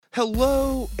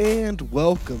Hello and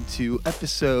welcome to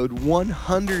episode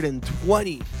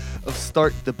 120 of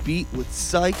Start the Beat with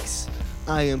Sykes.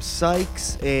 I am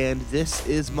Sykes and this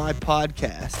is my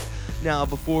podcast. Now,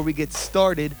 before we get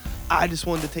started, I just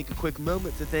wanted to take a quick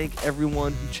moment to thank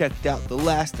everyone who checked out the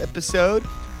last episode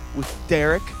with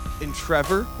Derek and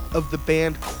Trevor of the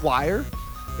band Choir.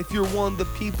 If you're one of the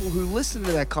people who listened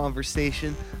to that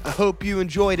conversation, I hope you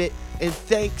enjoyed it, and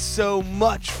thanks so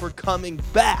much for coming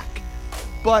back.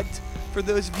 But for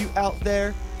those of you out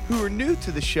there who are new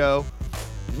to the show,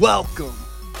 welcome.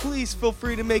 Please feel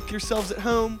free to make yourselves at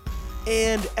home.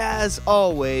 And as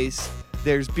always,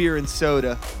 there's beer and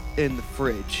soda in the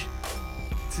fridge.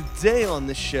 Today on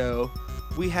the show,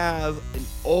 we have an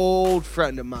old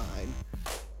friend of mine,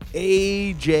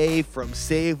 AJ from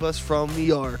Save Us from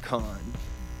the Archon.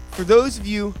 For those of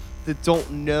you that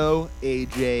don't know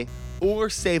AJ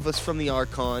or Save Us from the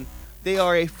Archon, they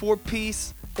are a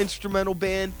four-piece instrumental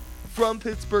band from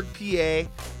Pittsburgh, PA,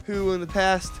 who in the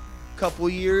past couple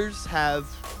years have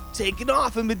taken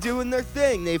off and been doing their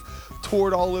thing. They've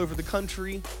toured all over the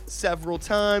country several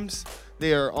times.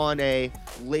 They are on a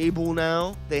label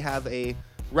now. They have a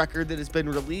record that has been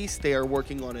released. They are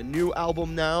working on a new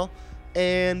album now.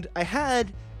 And I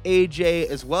had AJ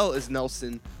as well as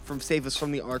Nelson from Save Us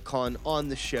from the Archon on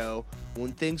the show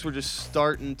when things were just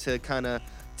starting to kind of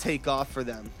take off for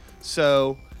them.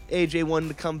 So AJ wanted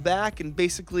to come back, and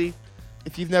basically,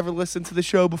 if you've never listened to the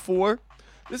show before,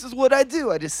 this is what I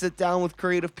do. I just sit down with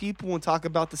creative people and talk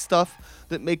about the stuff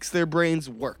that makes their brains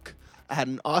work. I had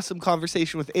an awesome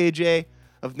conversation with AJ.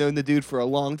 I've known the dude for a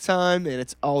long time, and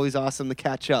it's always awesome to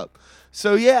catch up.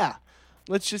 So yeah,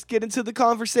 let's just get into the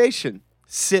conversation.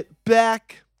 Sit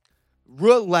back,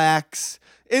 relax,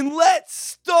 and let's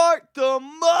start the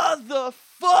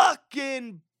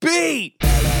motherfucking beat!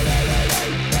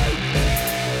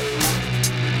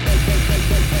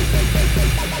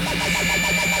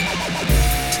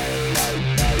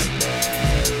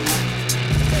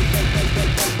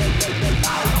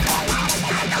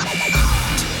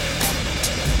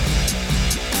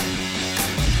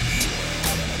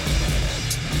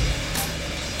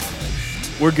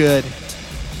 We're good.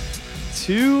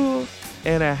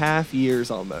 2.5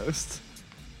 years almost.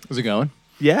 How's it going?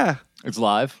 Yeah. It's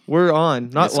live. We're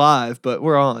on. Not live, but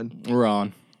we're on. We're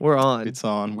on. We're on. It's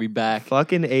on. We back.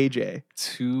 Fucking AJ.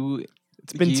 It's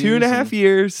been 2.5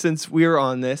 years since we were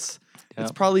on this. Yep.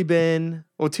 It's probably been,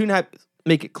 2.5,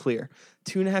 make it clear.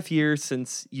 2.5 years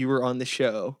since you were on the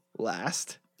show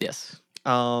last. Yes.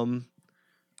 I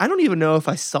don't even know if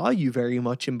I saw you very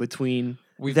much in between.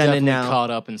 We've then definitely and now. caught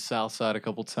up in Southside a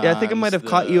couple times. Yeah, I think I might have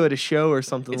caught you at a show or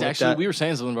something It's like actually, that. we were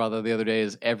saying something about that the other day,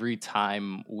 is every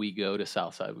time we go to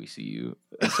Southside, we see you.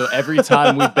 And so every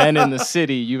time we've been in the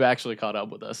city, you've actually caught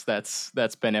up with us. That's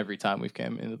been every time we've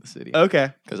came into the city.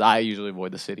 Okay. Because I usually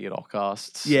avoid the city at all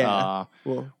costs. Yeah.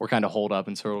 We're kind of holed up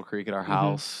in Turtle Creek at our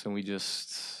house, and we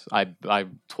just, I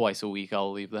twice a week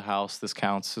I'll leave the house. This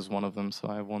counts as one of them, so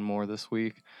I have one more this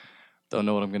week. Don't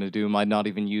know what I'm going to do. Might not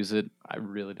even use it. I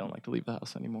really don't like to leave the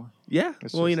house anymore. Yeah.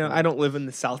 It's Well, just, I don't live in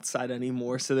the South Side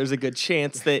anymore, so there's a good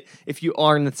chance that if you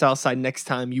are in the South Side next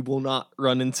time, you will not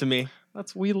run into me.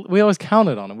 We always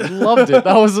counted on it. We loved it.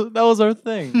 That was our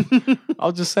thing. I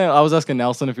was just saying. I was asking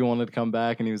Nelson if he wanted to come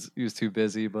back, and he was too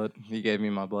busy, but he gave me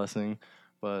my blessing.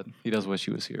 But he does wish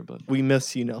he was here. But We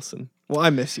miss you, Nelson. Well, I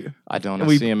miss you. I don't. And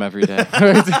I see him every day.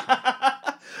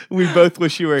 We both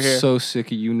wish you were here. So sick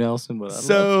of you, Nelson. But I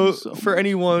love you so for much.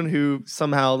 anyone who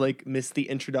somehow missed the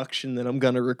introduction that I'm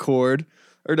gonna record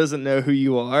or doesn't know who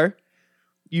you are,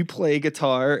 you play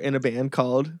guitar in a band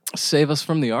called Save Us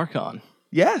from the Archon.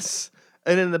 Yes.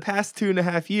 And in the past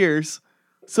 2.5 years,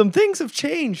 some things have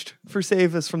changed for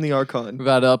Save Us from the Archon. We've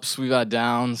had ups, we've had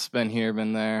downs. Been here,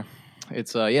 been there.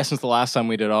 It's since the last time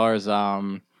we did ours,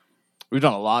 we've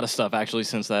done a lot of stuff actually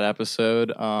since that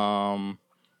episode.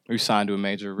 We signed to a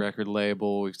major record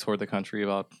label. We've toured the country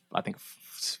about, I think,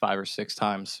 5 or 6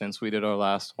 times since we did our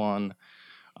last one.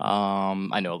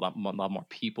 I know a lot more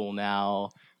people now.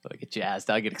 I get jazzed.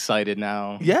 I get excited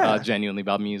now. Yeah. Genuinely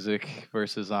about music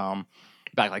versus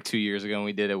back like 2 years ago when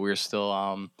we did it. We were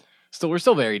we're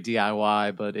still very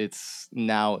DIY, but it's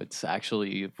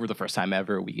actually for the first time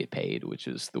ever we get paid, which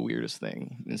is the weirdest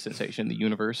thing in sensation in the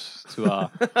universe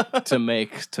to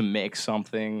make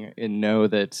something and know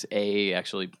that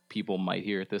actually people might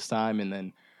hear it this time, and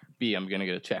then B, I'm gonna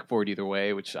get a check for it either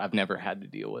way, which I've never had to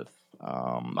deal with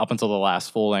up until the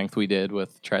last full length we did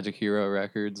with Tragic Hero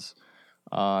Records,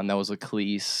 and that was a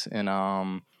Cleese, and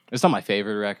it's not my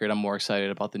favorite record. I'm more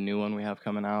excited about the new one we have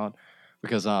coming out.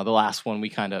 Because the last one we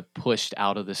kind of pushed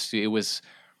out of the studio.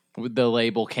 the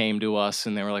label came to us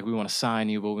and they were like, we want to sign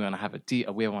you, but we want to have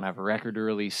we want to have a record to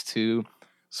release too.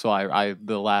 So I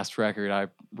the last record I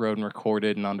wrote and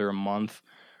recorded in under a month,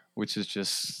 which is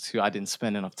just I didn't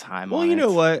spend enough time on it. Well, you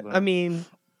know what? But I mean,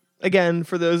 again,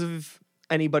 for those of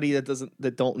anybody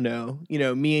that don't know,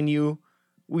 me and you,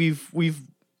 we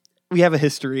have a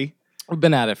history. we've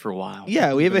been at it for a while.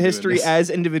 Yeah, we have a Been doing history this. as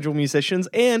individual musicians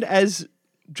and as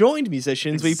joined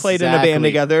musicians. We played in a band Exactly.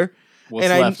 together. What's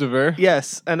and left of her?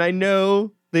 Yes, and I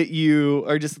know that you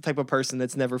are just the type of person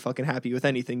that's never fucking happy with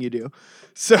anything you do.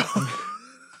 So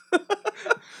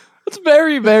That's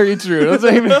very, very true. That's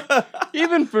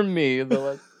even for me.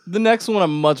 The next one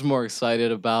I'm much more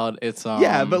excited about. It's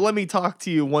yeah, but let me talk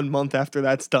to you 1 month after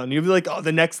that's done. You'll be like, oh,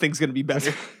 the next thing's gonna be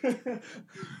better.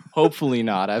 hopefully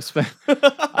not. I spent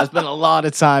a lot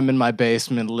of time in my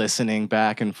basement listening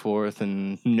back and forth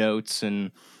and notes,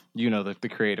 and the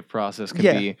creative process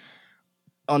can be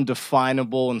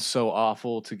undefinable and so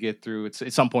awful to get through. It's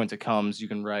at some point it comes. You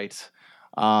can write.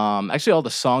 Actually, all the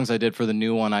songs I did for the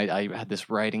new one, I had this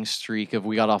writing streak of.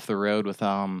 We got off the road with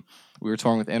we were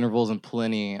touring with Intervals and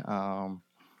Pliny,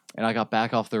 and I got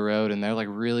back off the road, and they're like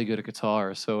really good at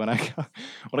guitar. So when I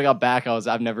got back,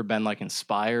 I've never been like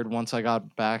inspired. Once I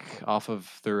got back off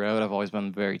of the road, I've always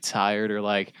been very tired or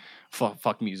like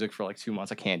fuck music for like 2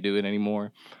 months. I can't do it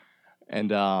anymore.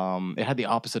 And it had the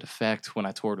opposite effect when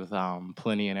I toured with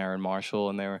Pliny and Aaron Marshall,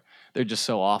 and they're just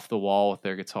so off the wall with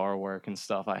their guitar work and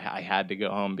stuff. I had to go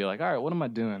home and be like, all right, what am I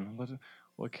doing?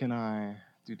 What can I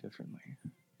do differently?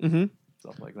 Mm-hmm.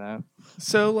 Stuff like that.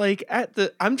 So like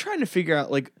I'm trying to figure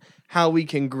out like how we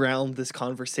can ground this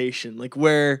conversation. Like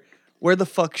where the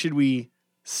fuck should we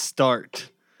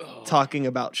start talking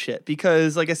about shit?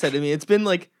 Because like I said, I mean, it's been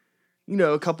like,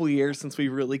 a couple years since we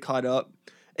really caught up.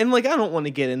 And, like, I don't want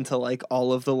to get into, like,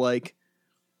 all of the, like,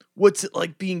 what's it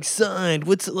like being signed?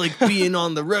 What's it like being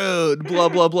on the road? Blah,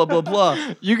 blah, blah, blah,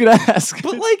 blah. You could ask.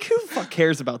 But, like, who the fuck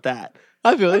cares about that?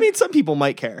 I feel it. I mean, some people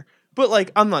might care. But,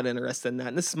 like, I'm not interested in that.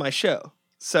 And this is my show.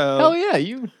 So, hell yeah,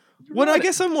 you what I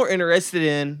guess I'm more interested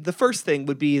in, the first thing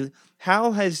would be,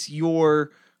 how has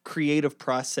your creative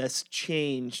process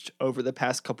changed over the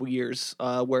past couple years,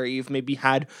 where you've maybe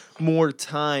had more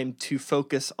time to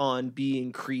focus on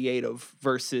being creative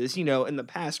versus, in the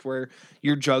past where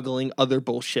you're juggling other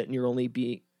bullshit and you're only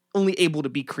able to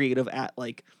be creative at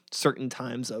like certain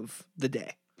times of the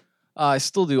day? I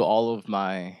still do all of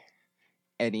my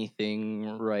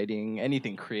anything writing,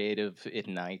 anything creative at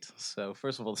night. So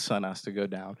first of all, the sun has to go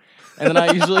down, and then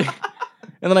I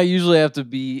usually have to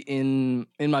be in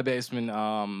my basement.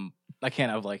 I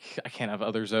can't have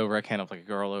others over. I can't have like a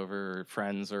girl over or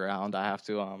friends around. I have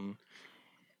to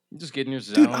just get in your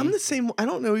zone. Dude, I'm the same. I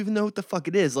don't even know what the fuck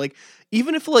it is. Like,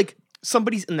 even if like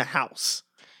somebody's in the house,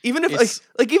 even if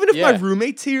even if my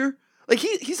roommate's here, like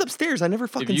he's upstairs. I never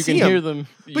fucking you see can him. hear them.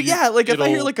 But yeah, like if I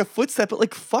hear like a footstep, it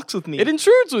like fucks with me. It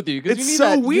intrudes with you because It's you need so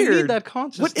that, weird. You need that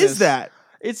consciousness. What is that?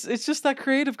 It's just that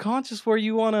creative conscious where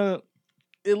you want to.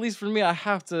 At least for me, I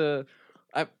have to.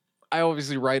 I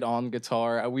obviously write on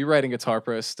guitar. We write in Guitar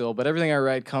Pro still, but everything I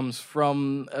write comes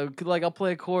from like I'll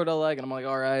play a chord I like, and I'm like,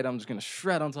 all right, I'm just gonna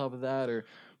shred on top of that or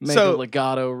make a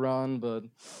legato run. But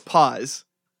pause.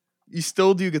 You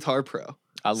still do Guitar Pro.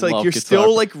 I So like love you're Guitar still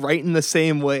Pro. like writing the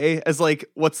same way as like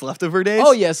what's left of her days.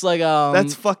 Oh yes, like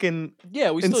that's fucking we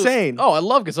insane. Oh, I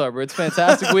love Guitar Pro. It's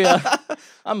fantastic.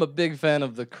 I'm a big fan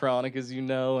of the Chronic, as you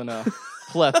know, and a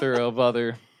plethora of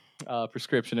other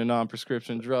prescription and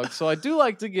non-prescription drugs. So I do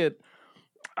like to get.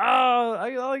 I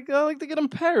like to get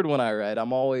impaired when I write.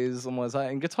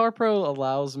 And Guitar Pro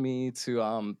allows me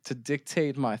to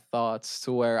dictate my thoughts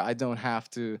to where I don't have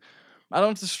to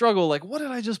struggle like what did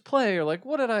I just play or like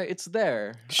it's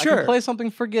there. Sure. I can play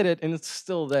something, forget it, and it's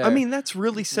still there. I mean, that's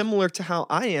really similar to how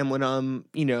I am when I'm,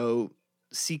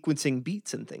 sequencing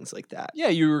beats and things like that. yeah,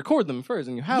 you record them first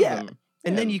and you have them.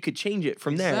 And then Yeah. you could change it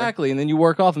from there. Exactly, and then you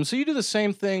work off them. So you do the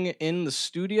same thing in the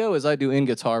studio as I do in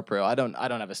Guitar Pro. I don't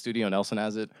have a studio. Nelson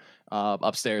has it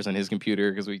upstairs on his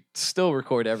computer because we still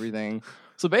record everything.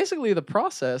 So basically, the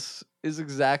process is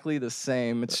exactly the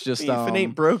same. It's just If it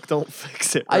ain't broke, don't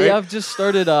fix it. Right? I've just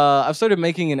started. I've started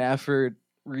making an effort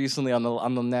recently on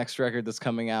the next record that's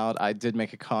coming out. I did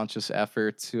make a conscious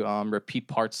effort to repeat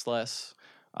parts less.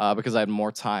 Because I had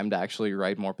more time to actually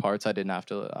write more parts. I didn't have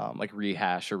to like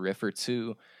rehash a riff or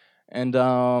two. And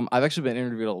I've actually been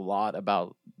interviewed a lot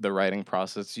about the writing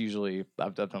process. Usually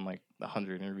I've done like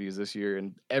 100 interviews this year,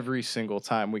 and every single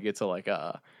time we get to like,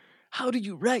 how do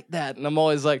you write that? And I'm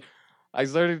always like, I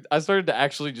started to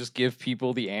actually just give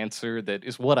people the answer that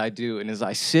is what I do. And as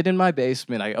I sit in my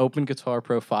basement, I open Guitar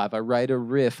Pro 5, I write a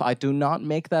riff. I do not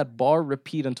make that bar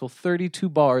repeat until 32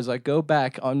 bars. I go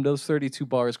back on those 32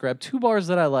 bars, grab 2 bars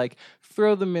that I like,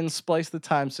 throw them in, splice the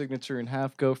time signature in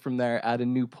half, go from there, add a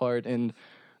new part, and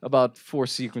about 4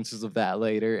 sequences of that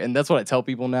later. And that's what I tell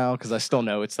people now, because I still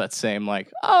know it's that same,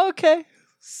 like, oh, okay,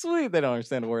 sweet. They don't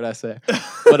understand a word I say.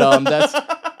 But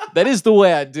that is the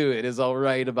way I do it, is I'll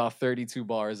write about 32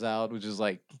 bars out, which is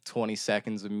like 20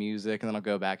 seconds of music, and then I'll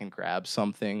go back and grab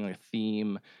something, like a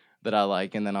theme that I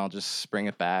like, and then I'll just bring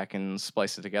it back and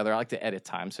splice it together. I like to edit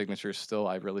time signatures still.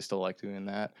 I really still like doing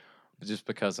that, but just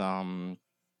because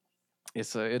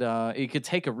it could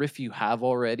take a riff you have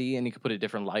already, and you could put a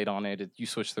different light on it. You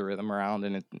switch the rhythm around,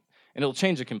 and it'll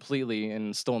change it completely,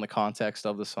 and still in the context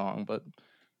of the song, but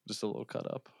just a little cut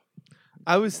up.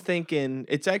 I was thinking,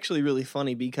 it's actually really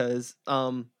funny because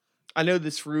I know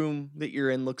this room that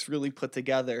you're in looks really put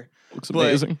together. Looks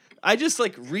amazing. I just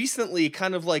like recently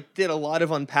kind of like did a lot of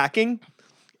unpacking,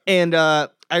 and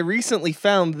I recently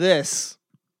found this.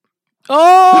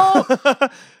 Oh!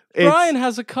 Brian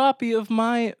has a copy of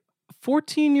my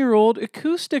 14-year-old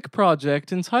acoustic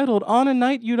project entitled On a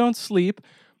Night You Don't Sleep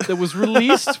that was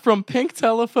released from Pink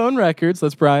Telephone Records.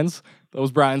 That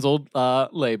was Brian's old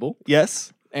label.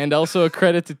 Yes. And also a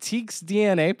credit to Teeks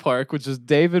DNA Park, which is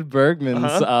David Bergman's.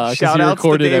 Shout out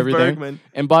to Dave everything. Bergman.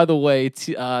 And by the way,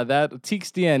 that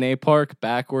Teeks DNA Park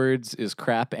backwards is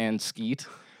crap and skeet.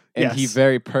 And he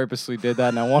very purposely did that,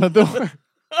 and I wanted to.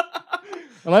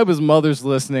 And I hope his mother's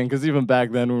listening, because even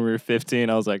back then when we were 15,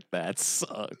 I was like, that's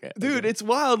okay. Dude, it's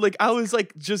wild. Like, I was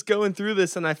like just going through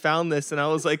this, and I found this, and I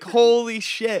was like, holy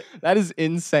shit. That is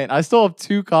insane. I still have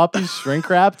 2 copies shrink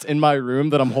wrapped in my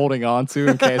room that I'm holding on to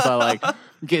in case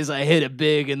I hit it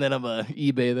big, and then I'm going to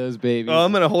eBay those babies. Oh,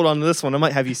 I'm going to hold on to this one. I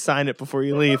might have you sign it before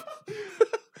you leave.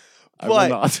 I will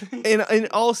not. in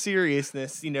all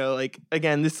seriousness, like,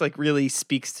 again, this like really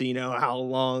speaks to, how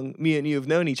long me and you have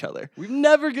known each other. We've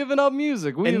never given up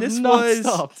music. This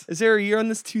stopped. Is there a year on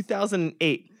this?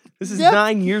 2008. This is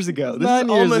 9 years ago. This is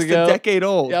almost a decade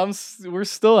old. Yeah, we're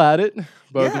still at it.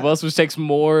 Both of us, which takes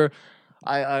more.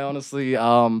 I honestly,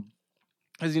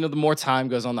 as the more time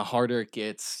goes on, the harder it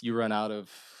gets. You run out of.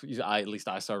 At least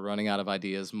I start running out of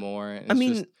ideas more.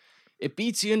 It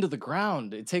beats you into the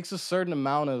ground. It takes a certain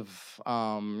amount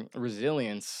of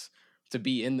resilience to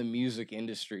be in the music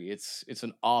industry. It's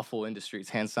an awful industry.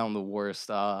 It's hands down the worst.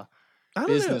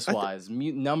 Business wise,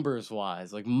 numbers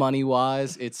wise, like money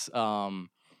wise, it's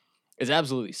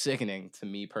absolutely sickening to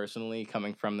me personally,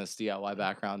 coming from this DIY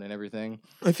background and everything.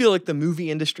 I feel like the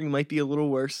movie industry might be a little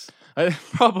worse.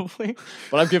 Probably,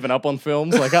 but I've given up on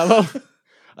films. Like I love.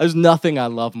 There's nothing I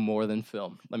love more than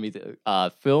film.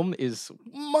 Film is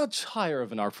much higher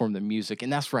of an art form than music,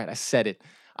 and that's right. I said it.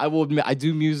 I will admit, I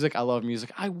do music. I love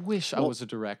music. I wish I was a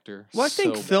director. Well, I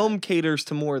think film caters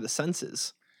to more of the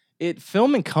senses.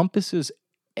 Film encompasses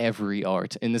every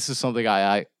art, and this is something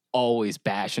I always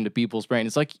bash into people's brain.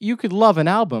 It's like you could love an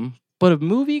album, but a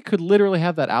movie could literally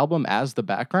have that album as the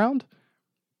background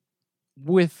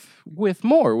with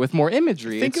more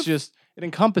imagery. It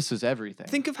encompasses everything.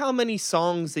 Think of how many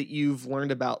songs that you've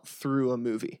learned about through a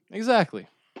movie. Exactly.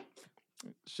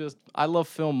 It's just I love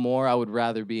film more. I would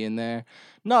rather be in there,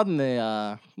 not in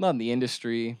the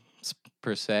industry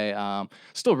per se.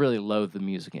 Still really loathe the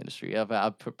music industry.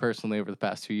 I've personally over the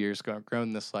past 2 years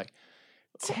grown this like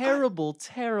terrible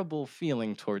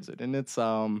feeling towards it, and it's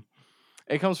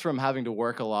it comes from having to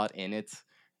work a lot in it,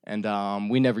 and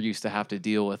we never used to have to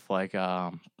deal with like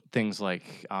things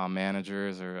like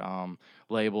managers or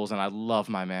labels, and I love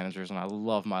my managers and I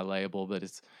love my label, but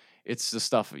it's the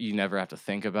stuff you never have to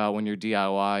think about when you're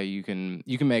DIY. You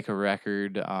can make a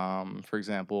record, for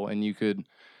example, and you could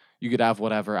have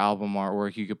whatever album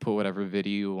artwork, you could put whatever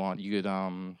video you want. You could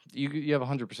you have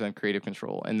 100% creative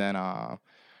control, and then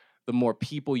the more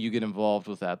people you get involved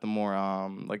with that, the more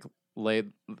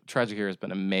Tragic Hero has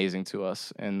been amazing to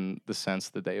us in the sense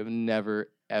that they have never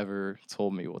ever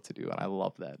told me what to do, and I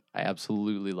love that. I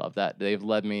absolutely love that. They've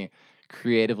let me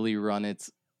creatively run it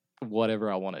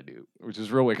whatever I want to do, which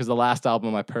is real weird because the last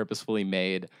album I purposefully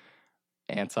made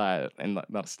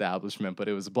not establishment, but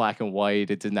it was black and white.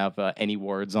 It didn't have any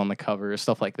words on the cover,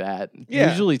 stuff like that. Yeah.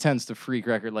 Usually tends to freak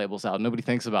record labels out. Nobody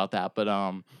thinks about that, but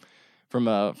from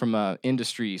a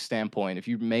industry standpoint, if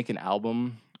you make an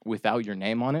album without your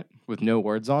name on it, with no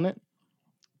words on it,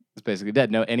 it's basically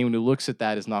dead. No, anyone who looks at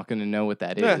that is not going to know what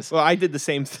that is. Well, I did the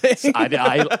same thing.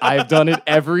 I've done it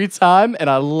every time, and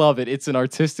I love it. It's an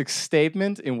artistic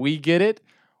statement, and we get it.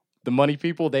 The money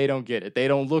people, they don't get it. They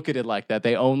don't look at it like that.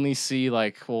 They only see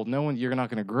like, well, you're not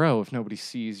going to grow if nobody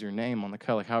sees your name on the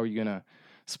cut. Like, how are you going to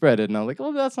spread it? And I'm like,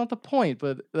 oh, that's not the point.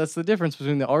 But that's the difference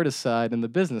between the artist side and the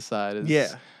business side. Is Yeah.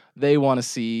 they want to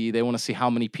see how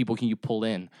many people can you pull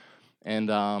in. And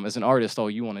as an artist, all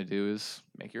you want to do is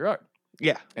make your art.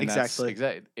 Yeah, And exactly.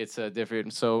 It's a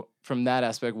different. So from that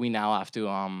aspect, we now have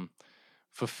to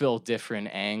fulfill different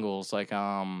angles. Like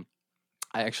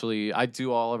I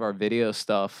do all of our video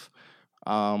stuff.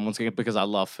 Once again, because I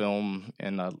love film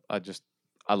and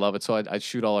I love it. So I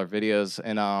shoot all our videos.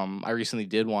 And I recently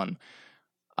did one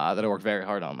that I worked very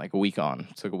hard on, like a week on.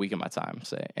 Took a week of my time,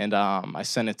 say. And I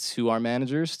sent it to our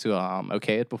managers to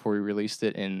okay it before we released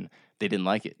it, and they didn't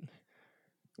like it.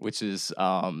 Which is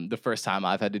the first time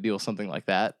I've had to deal with something like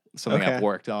that. Something I've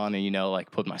worked on and,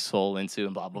 like, put my soul into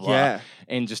and blah, blah, blah. Yeah.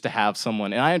 And just to have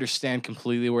someone, and I understand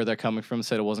completely where they're coming from,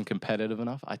 said it wasn't competitive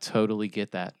enough. I totally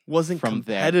get that. Wasn't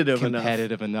competitive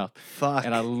enough. Fuck.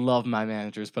 And I love my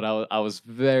managers, but I was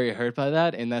very hurt by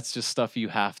that. And that's just stuff you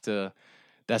have to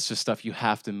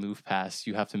move past.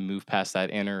 You have to move past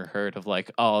that inner hurt of like,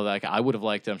 oh, like I would have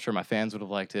liked it. I'm sure my fans would have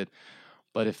liked it.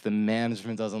 But if the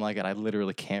management doesn't like it, I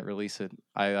literally can't release it.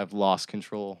 I've lost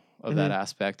control of that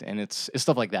aspect. And it's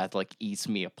stuff like that like eats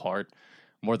me apart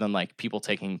more than like people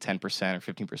taking 10%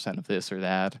 or 15% of this or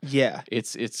that. Yeah.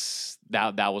 It's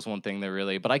that was one thing that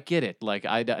really, but I get it. Like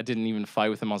I didn't even fight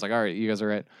with them. I was like, all right, you guys are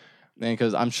right. And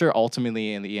because I'm sure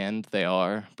ultimately in the end they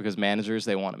are, because managers,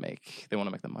 they want to make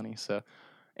the money. So,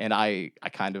 and I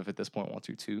kind of at this point want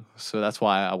to too. So that's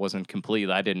why I wasn't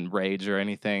completely, I didn't rage or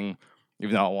anything.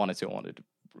 Even though I wanted to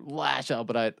lash out,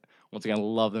 but I, once again,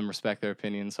 love them, respect their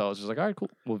opinion. So I was just like, all right,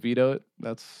 cool. We'll veto it.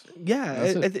 That's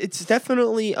it's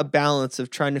definitely a balance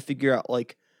of trying to figure out,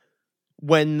 like,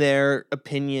 when their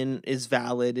opinion is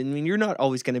valid. I mean, you're not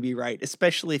always going to be right,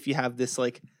 especially if you have this,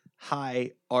 like,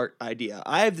 high art idea.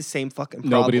 I have the same fucking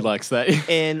problem. Nobody likes that.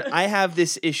 And I have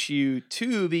this issue,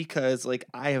 too, because, like,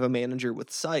 I have a manager with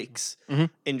Sykes,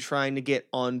 and trying to get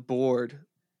on board,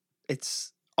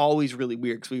 it's always really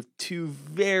weird because we have two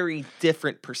very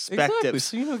different perspectives. Exactly.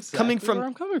 So you know exactly where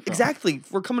I'm coming from. Exactly.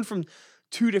 We're coming from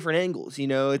two different angles,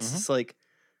 It's just like,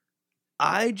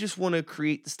 I just want to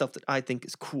create the stuff that I think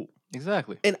is cool.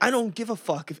 Exactly. And I don't give a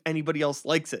fuck if anybody else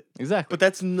likes it. Exactly. But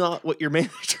that's not what your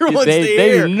manager wants to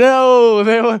hear. They know.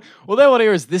 They want to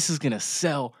hear is this is going to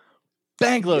sell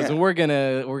bankloads, and we're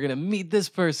gonna meet this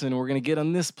person, we're gonna get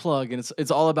on this plug, and it's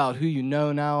all about who you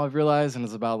know now, I've realized, and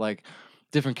it's about like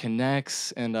different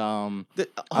connects and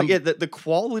the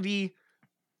quality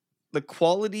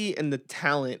and the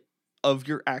talent of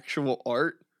your actual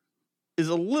art is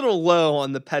a little low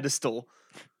on the pedestal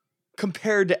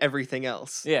compared to everything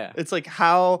else. Yeah. It's like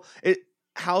how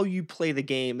you play the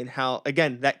game and how,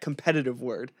 again, that competitive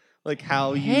word, like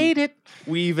how you hate it,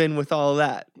 weave in with all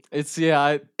that. It's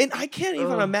and I can't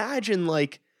even imagine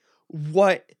like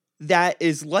what that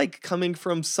is like coming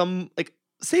from some, like,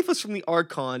 Save Us from the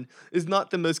Archon is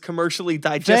not the most commercially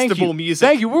digestible music.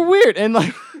 Thank you. We're weird. And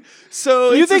like,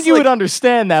 so you think you would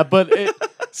understand that, but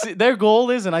see, their goal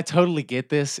is, and I totally get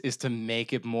this, is to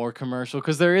make it more commercial.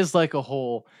 Because there is like a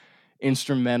whole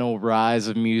instrumental rise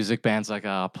of music bands like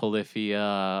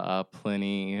Polyphia,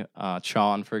 Pliny,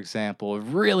 Chon, for example,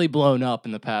 have really blown up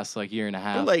in the past like year and a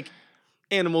half. Or like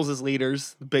Animals as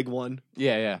Leaders, the big one.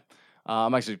 Yeah.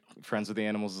 I'm actually friends with the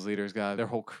Animals as Leaders guy. Their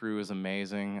whole crew is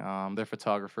amazing. Their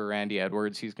photographer, Randy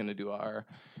Edwards, he's going to do our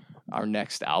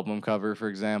next album cover, for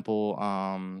example.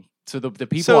 So the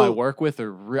people I work with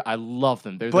are I love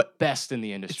them. They're the best in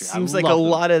the industry. It seems like a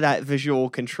lot of that visual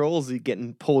controls is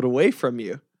getting pulled away from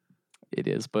you. It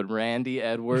is, but Randy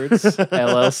Edwards,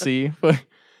 LLC,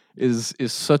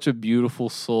 is such a beautiful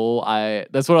soul.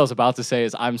 That's what I was about to say.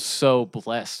 Is I'm so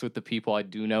blessed with the people I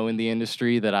do know in the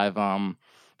industry that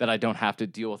that I don't have to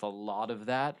deal with a lot of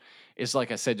that. It's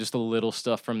like I said, just a little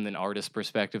stuff from an artist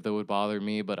perspective that would bother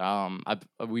me. But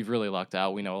we've really lucked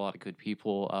out. We know a lot of good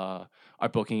people. Our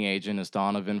booking agent is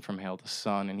Donovan from Hail to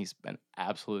Sun, and he's been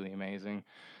absolutely amazing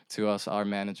to us. Our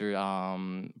manager,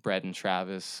 Brett and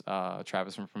Travis.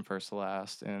 Travis from First to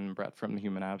Last, and Brett from The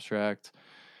Human Abstract.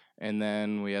 And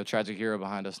then we have Tragic Hero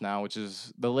behind us now, which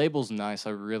is, the label's nice.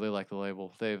 I really like the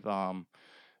label.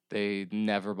 They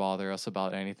never bother us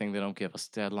about anything. They don't give us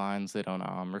deadlines. They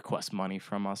don't request money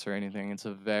from us or anything.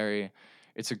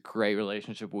 It's a great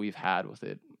relationship we've had with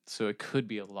it. So it could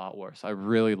be a lot worse. I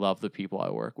really love the people I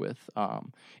work with.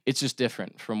 It's just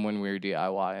different from when we were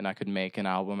DIY, and I could make an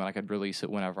album and I could release it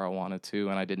whenever I wanted to,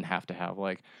 and I didn't have to have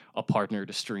like a partner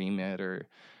to stream it or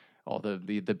all the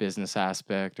business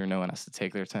aspect, or no one has to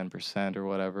take their 10% or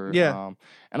whatever. Yeah. And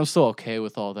I'm still okay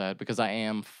with all that because I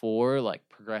am for like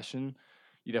progression.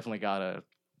 you definitely gotta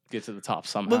get to the top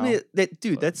somehow. Well,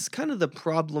 dude, that's kind of the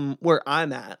problem where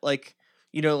I'm at. Like,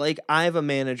 like I have a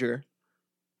manager,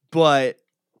 but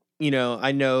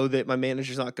I know that my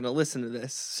manager's not going to listen to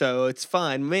this, so it's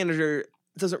fine. My manager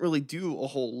doesn't really do a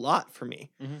whole lot for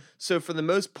me. Mm-hmm. So for the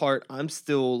most part, I'm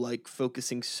still like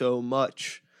focusing so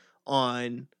much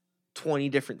on 20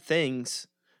 different things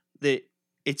that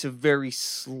it's a very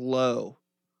slow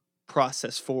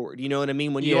process forward. You know what I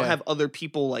mean? When you don't have other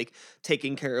people like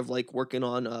taking care of like working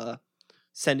on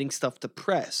sending stuff to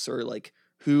press, or like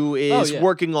who is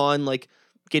working on like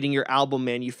getting your album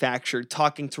manufactured,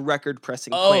 talking to record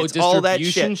pressing plants, all that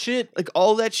shit. Like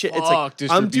all that shit. It's like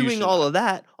I'm doing all of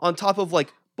that on top of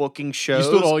like booking shows.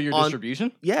 You still all your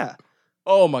distribution? Yeah.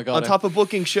 Oh my god! On top of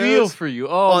booking shows, feel for you.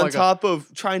 Oh my god! On top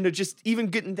of trying to just even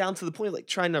getting down to the point like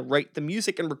trying to write the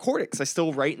music and record it, because I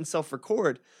still write and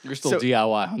self-record. You're still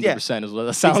DIY 100% is what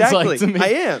that sounds like to me. I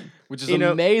am, which is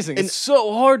amazing. It's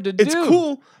so hard to do. It's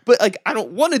cool, but like I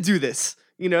don't want to do this,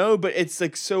 But it's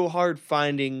like so hard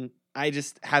finding. I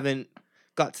just haven't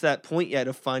got to that point yet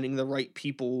of finding the right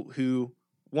people who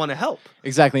want to help.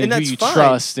 Exactly, and who you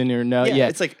trust and your know. Yeah,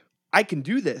 it's like. I can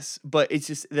do this, but it's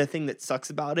just the thing that sucks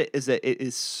about it is that it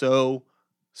is so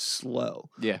slow.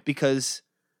 Yeah. Because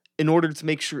in order to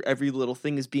make sure every little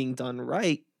thing is being done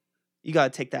right, you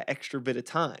got to take that extra bit of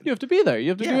time. You have to be there. You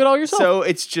have to do it all yourself. So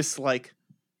it's just like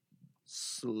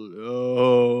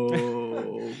slow.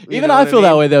 Even I feel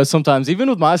that way though sometimes. Even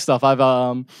with my stuff, I've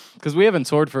because we haven't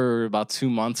toured for about 2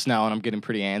 months now, and I'm getting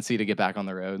pretty antsy to get back on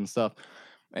the road and stuff.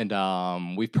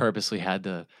 And we've purposely had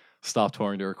to stop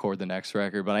touring to record the next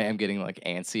record, but I am getting like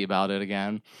antsy about it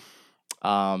again.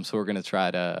 So we're gonna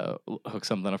try to hook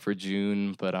something up for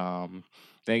June, but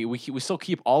we still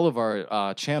keep all of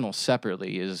our channels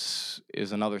separately. Is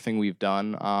another thing we've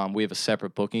done. We have a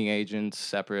separate booking agent,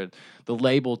 separate. The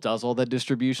label does all that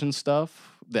distribution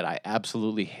stuff that I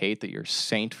absolutely hate. That you're a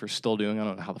saint for still doing. I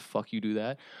don't know how the fuck you do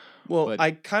that. Well, but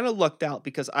I kind of lucked out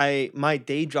because my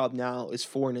day job now is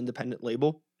for an independent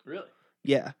label. Really?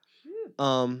 Yeah.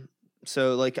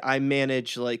 So like I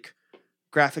manage like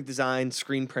graphic design,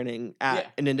 screen printing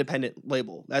at an independent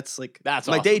label. That's my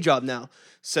awesome. day job now.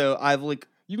 So I've like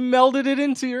you melded it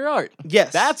into your art.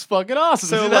 Yes, that's fucking awesome.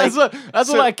 So that's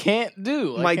what I can't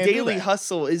do. My daily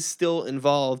hustle is still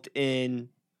involved in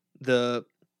the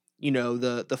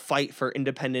the fight for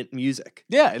independent music.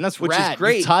 Yeah, and that's which rad. Is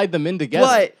great. You tied them in together.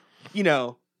 But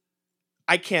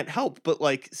I can't help but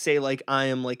like say like I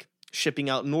am like shipping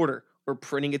out an order or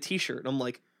printing a T-shirt, and I'm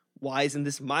like, why isn't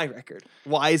this my record?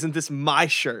 Why isn't this my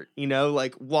shirt?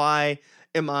 Like, why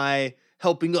am I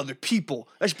helping other people?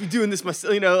 I should be doing this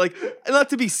myself, like, not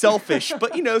to be selfish,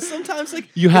 but, sometimes, like...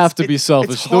 You have to be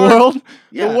selfish. The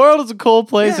world is a cold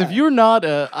place. Yeah. If you're not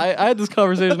I had this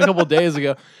conversation a couple of days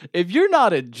ago. If you're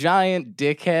not a giant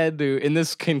dickhead, and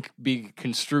this can be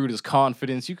construed as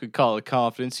confidence, you could call it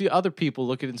confidence. Other people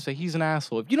look at it and say, he's an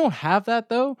asshole. If you don't have that,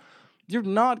 though... you're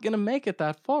not going to make it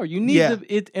that far. You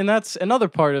need and that's another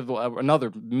part of another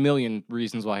million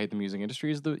reasons why I hate the music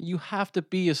industry is that you have to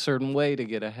be a certain way to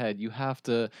get ahead. You have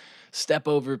to step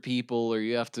over people, or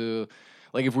you have to,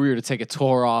 like if we were to take a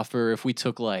tour offer, if we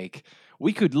took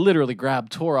we could literally grab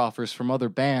tour offers from other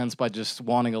bands by just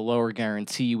wanting a lower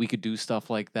guarantee. We could do stuff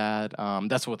like that.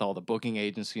 That's with all the booking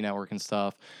agency network and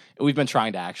stuff. We've been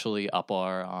trying to actually up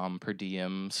our per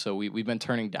diem. So we've been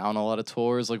turning down a lot of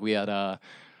tours. Like we had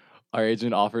our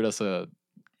agent offered us a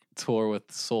tour with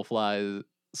Soulfly's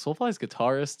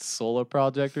guitarist solo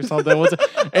project or something.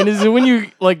 And is it when you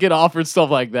get offered stuff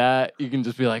like that, you can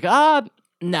just be like,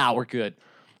 nah, we're good.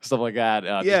 Stuff like that.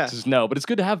 Just no. But it's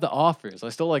good to have the offers. I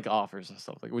still like offers and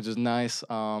stuff which is nice.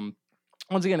 Once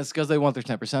again, it's because they want their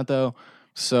 10% though.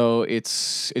 So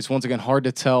it's once again hard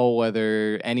to tell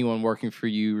whether anyone working for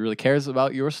you really cares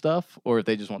about your stuff or if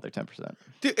they just want their 10%.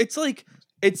 Dude, it's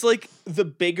like the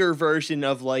bigger version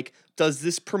of does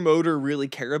this promoter really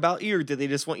care about you, or do they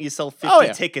just want you to sell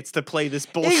 50 tickets to play this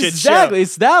bullshit show? Exactly.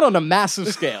 It's that on a massive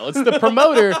scale. It's the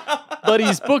promoter, but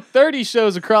he's booked 30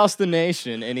 shows across the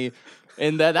nation,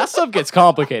 and that stuff gets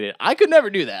complicated. I could never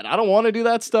do that. I don't want to do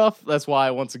that stuff. That's why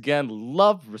I, once again,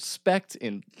 love, respect,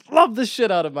 and love the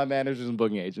shit out of my managers and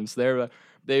booking agents.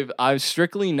 I'm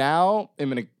strictly now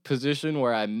am in a position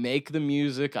where I make the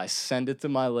music, I send it to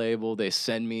my label, they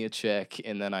send me a check,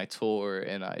 and then I tour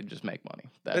and I just make money.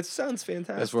 That sounds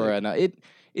fantastic. That's where I know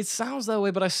it sounds that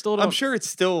way, but I still don't. I'm sure it's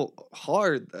still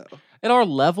hard though. At our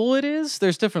level, it is.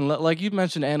 There's different. Like you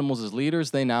mentioned, Animals as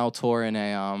Leaders. They now tour in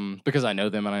a because I know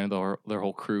them and I know their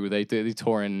whole crew. They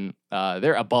tour in.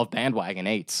 They're above Bandwagon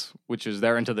 8s, which is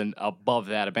they're into the above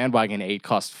that. A Bandwagon 8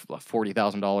 costs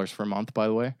 $40,000 for a month, by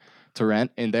the way. to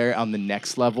rent, and they're on the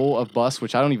next level of bus,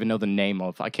 which I don't even know the name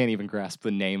of. I can't even grasp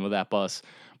the name of that bus,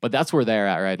 but that's where they're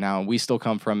at right now. We still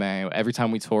come from every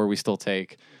time we tour, we still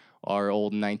take our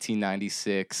old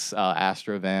 1996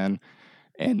 Astra van,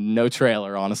 and no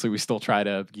trailer. Honestly, we still try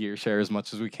to gear share as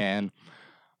much as we can.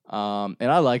 And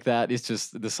I like that. It's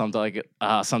just the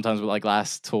sometimes with like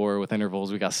last tour with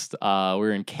Intervals, we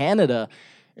were in Canada.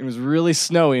 It was really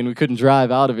snowy and we couldn't drive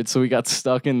out of it, so we got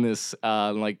stuck in this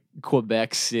like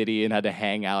Quebec City and had to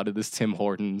hang out at this Tim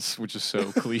Hortons, which is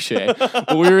so cliche.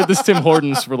 But we were at this Tim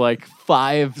Hortons for like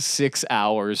 5-6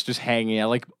 hours just hanging out.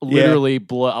 Like literally,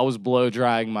 I was blow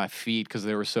drying my feet because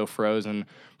they were so frozen.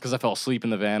 Because I fell asleep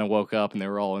in the van and woke up and they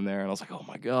were all in there, and I was like, oh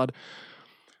my god.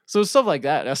 So stuff like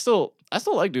that. I still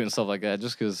like doing stuff like that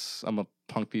just because I'm a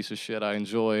punk piece of shit. I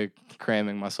enjoy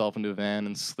cramming myself into a van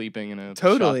and sleeping in a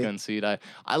shotgun seat. I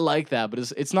like that, but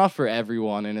it's not for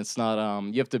everyone, and it's not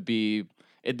you have to be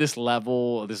at this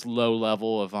level, this low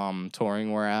level of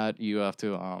touring we're at. You have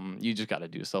to you just got to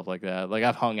do stuff like that. Like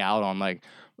I've hung out on like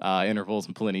Intervals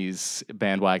and Pliny's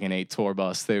Bandwagon 8 tour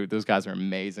bus. Those guys are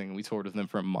amazing. We toured with them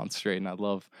for a month straight, and I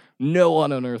love no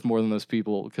one on earth more than those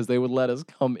people because they would let us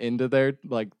come into their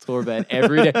like tour van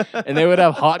every day, and they would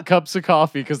have hot cups of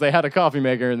coffee because they had a coffee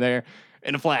maker in there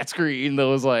and a flat screen that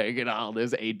was like,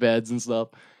 there's 8 beds and stuff.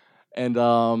 And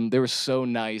they were so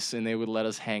nice, and they would let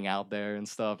us hang out there and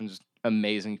stuff, and just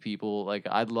amazing people. Like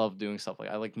I love doing stuff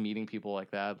I like meeting people like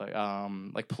that.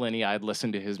 Like Pliny, I'd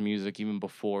listened to his music even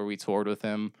before we toured with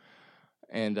him,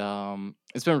 and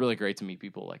it's been really great to meet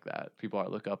people like that. People I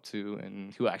look up to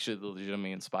and who actually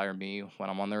legitimately inspire me when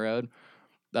I'm on the road.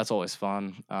 That's always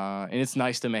fun, and it's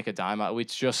nice to make a dime out. We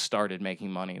just started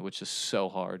making money, which is so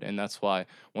hard, and that's why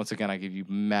once again I give you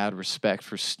mad respect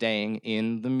for staying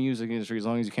in the music industry as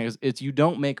long as you can. 'Cause you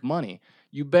don't make money.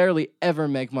 You barely ever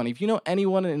make money. If you know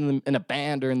anyone in a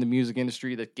band or in the music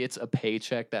industry that gets a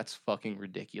paycheck, that's fucking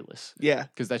ridiculous. Yeah,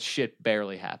 because that shit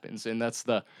barely happens, and that's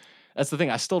the thing.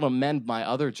 I still don't mend my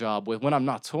other job with when I'm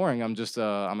not touring.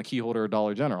 I'm a key holder at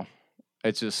Dollar General.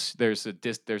 It's just there's a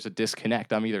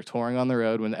disconnect. I'm either touring on the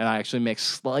road and I actually make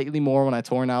slightly more when I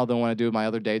tour now than when I do my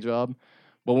other day job.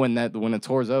 But when the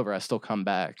tour's over, I still come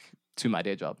back to my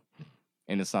day job,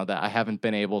 and it's not that I haven't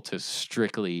been able to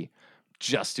strictly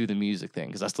just do the music thing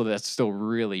because that's still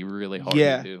really really hard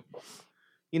to do.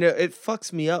 It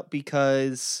fucks me up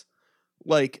because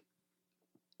like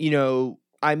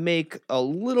I make a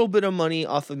little bit of money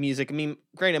off of music. I mean,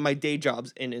 granted, my day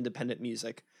job's in independent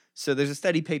music, so there's a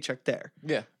steady paycheck there.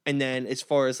 Yeah. And then as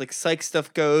far as like psych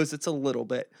stuff goes, it's a little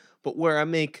bit. But where I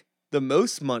make the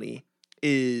most money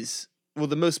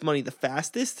the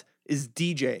fastest is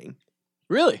DJing.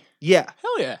 Really? Yeah.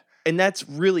 Hell yeah. And that's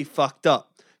really fucked up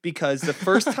because the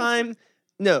first time,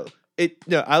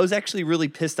 I was actually really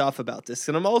pissed off about this.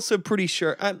 And I'm also pretty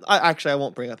sure, I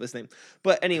won't bring up his name.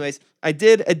 But anyways, I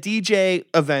did a DJ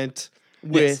event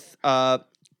with a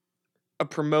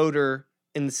promoter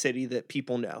in the city that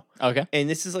people know. Okay. And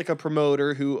this is like a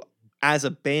promoter who, as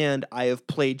a band, I have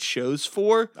played shows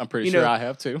for. I'm pretty sure I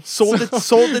have too. Sold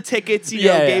the tickets,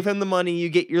 gave him the money. You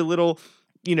get your little,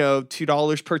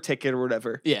 $2 per ticket or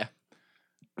whatever. Yeah.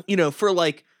 For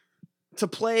like, to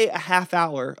play a half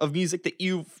hour of music that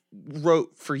you've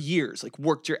wrote for years, like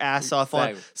worked your ass off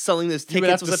on, selling those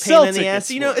tickets was a pain in the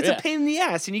ass. It's a pain in the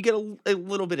ass, and you get a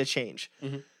little bit of change.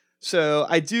 Mm-hmm. So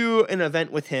I do an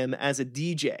event with him as a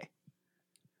DJ.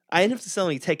 I didn't have to sell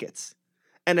any tickets,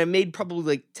 and I made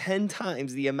probably like 10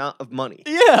 times the amount of money.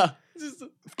 Yeah,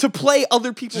 to play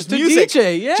other people's music.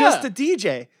 Just a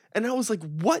DJ, and I was like,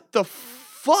 "What the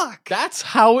fuck?" That's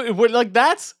how it would. Like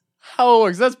that's how it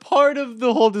works. That's part of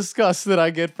the whole disgust that I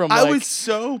get from. I was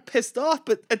so pissed off,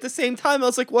 but at the same time, I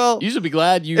was like, "Well, you should be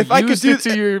glad you used it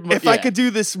to your." If I could do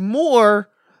this more,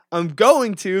 I'm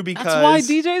going to, because that's why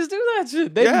DJs do that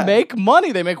shit. They make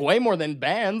money. They make way more than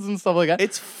bands and stuff like that.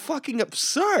 It's fucking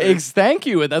absurd. Thank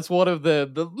you. And that's one of the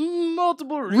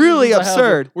multiple reasons really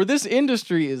absurd where this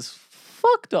industry is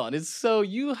fucked on. It's so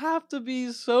you have to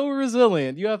be so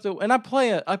resilient. You have to, and I play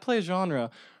a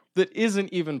genre that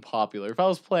isn't even popular. If I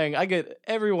was playing,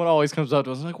 everyone always comes up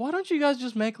to us and like, why don't you guys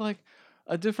just make like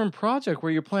a different project where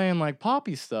you're playing like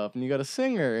poppy stuff and you got a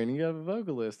singer and you got a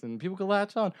vocalist and people can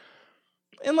latch on.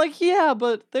 And like, yeah,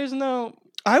 but there's no.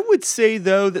 I would say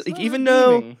though that like, even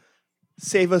though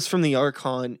Save Us from the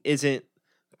Archon isn't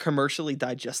commercially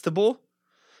digestible,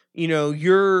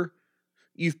 you've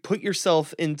put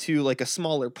yourself into like a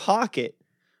smaller pocket,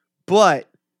 but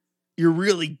you're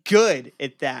really good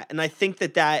at that. And I think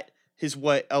that is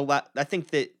what I think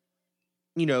that,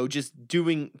 just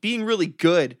being really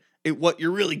good at what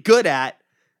you're really good at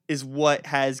is what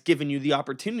has given you the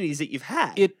opportunities that you've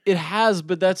had. It has,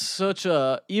 but that's such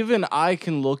a, even I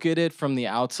can look at it from the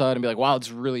outside and be like, wow,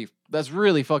 that's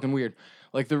really fucking weird.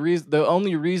 Like the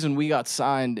only reason we got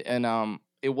signed, and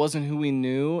it wasn't who we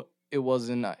knew. It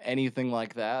wasn't anything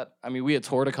like that. I mean, we had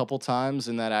toured a couple times,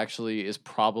 and that actually is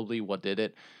probably what did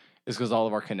it. Is because all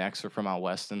of our connects are from out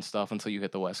west and stuff. Until you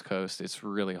hit the West Coast, it's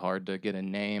really hard to get a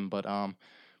name. But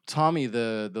Tommy,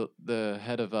 the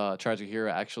head of Tragic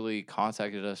Hero, actually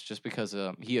contacted us just because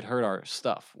he had heard our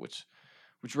stuff, which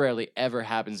rarely ever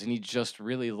happens, and he just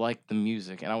really liked the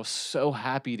music, and I was so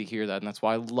happy to hear that, and that's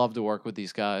why I love to work with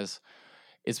these guys.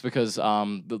 It's because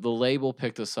the label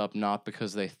picked us up not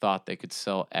because they thought they could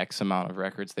sell X amount of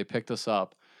records. They picked us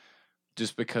up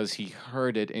just because he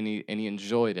heard it and he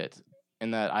enjoyed it.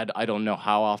 And that I don't know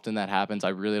how often that happens. I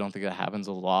really don't think that happens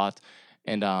a lot.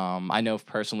 And I know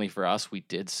personally for us, we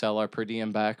did sell our per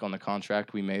diem back on the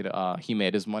contract we made. He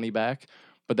made his money back,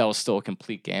 but that was still a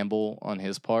complete gamble on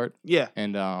his part. Yeah.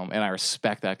 And I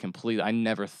respect that completely. I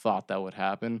never thought that would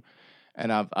happen,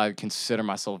 and I consider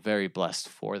myself very blessed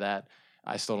for that.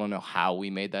 I still don't know how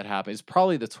we made that happen. It's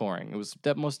probably the touring. It was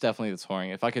most definitely the touring.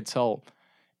 If I could tell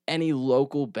any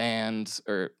local bands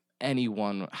or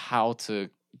anyone how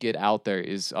to get out there,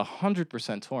 is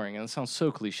 100% touring. And it sounds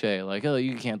so cliche, like, oh,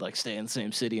 you can't like stay in the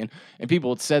same city. And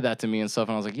people had said that to me and stuff.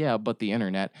 And I was like, yeah, but the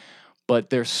internet. But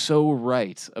they're so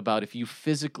right about if you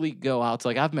physically go out to,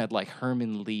 like, I've met like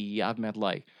Herman Lee. I've met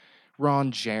like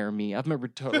Ron Jeremy. I've met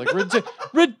ridiculous,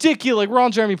 like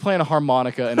Ron Jeremy playing a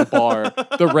harmonica in a bar,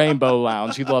 the Rainbow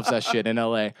Lounge. He loves that shit in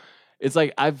LA. It's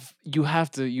like you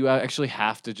actually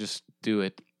have to just do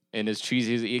it. And as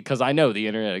cheesy as, because I know the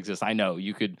internet exists. I know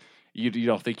you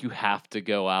don't think you have to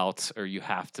go out or you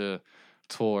have to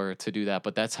tour to do that,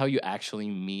 but that's how you actually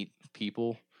meet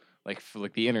people. Like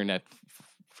the internet,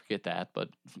 forget that, but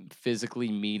physically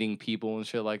meeting people and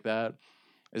shit like that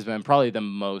has been probably the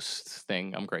most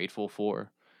thing I'm grateful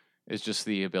for, is just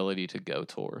the ability to go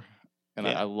tour. And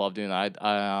I love doing that.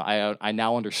 I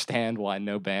now understand why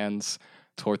no bands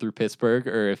tour through Pittsburgh,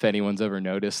 or if anyone's ever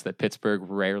noticed that Pittsburgh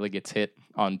rarely gets hit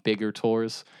on bigger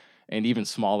tours, and even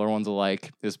smaller ones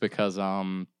alike, is because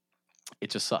it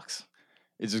just sucks.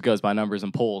 It just goes by numbers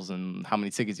and polls and how many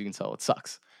tickets you can sell. It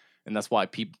sucks. And that's why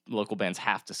local bands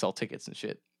have to sell tickets and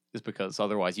shit, is because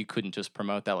otherwise you couldn't just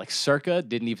promote that. Like Circa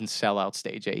didn't even sell out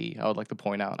Stage AE. I would like to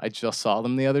point out. I just saw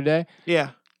them the other day.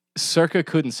 Yeah. Circa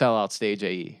couldn't sell out Stage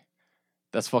AE.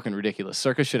 That's fucking ridiculous.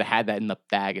 Circa should have had that in the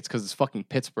bag. It's because it's fucking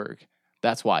Pittsburgh.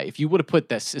 That's why. If you would have put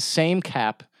this same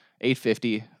cap,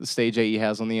 850, the Stage AE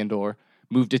has on the indoor,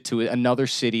 moved it to another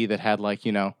city that had, like,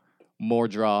 more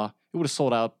draw, it would have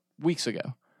sold out weeks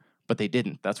ago. But they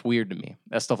didn't. That's weird to me.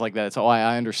 That stuff like that. It's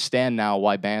I understand now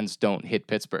why bands don't hit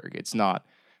Pittsburgh. It's not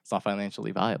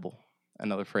financially viable.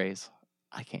 Another phrase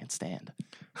I can't stand.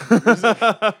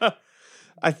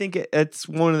 I think it's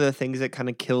one of the things that kind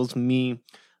of kills me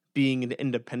being an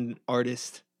independent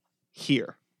artist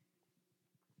here.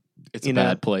 It's a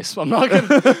bad place. I'm not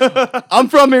gonna. I'm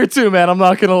from here too, man. I'm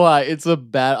not gonna lie. It's a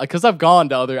bad, because I've gone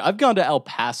to El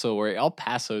Paso, where El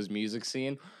Paso's music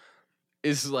scene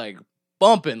is like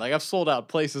bumping. Like, I've sold out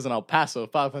places in El Paso,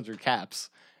 500 caps,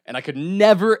 and I could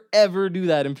never ever do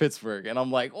that in Pittsburgh. And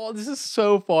I'm like, oh, this is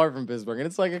so far from Pittsburgh, and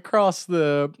it's like across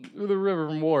the river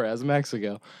from Juarez,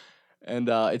 Mexico. And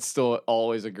it's still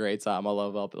always a great time. I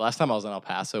love last time I was in El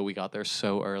Paso, we got there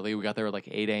so early. We got there at like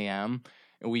 8 a.m.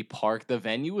 And we parked. The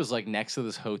venue was like next to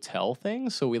this hotel thing.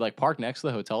 So we like parked next to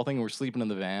the hotel thing and we're sleeping in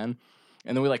the van.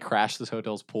 And then we like crashed this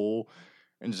hotel's pool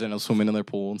and just ended up swimming in their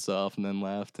pool and stuff, and then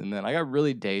left. And then I got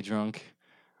really day drunk,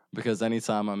 because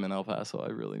anytime I'm in El Paso, I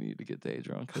really need to get day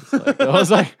drunk. It's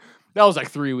like, that was like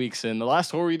 3 weeks in. The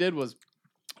last tour we did was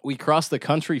we crossed the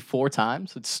country 4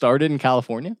 times. It started in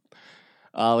California.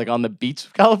 Like on the beach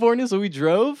of California. So we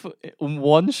drove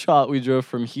one shot. We drove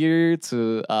from here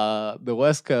to the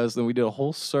West Coast, and we did a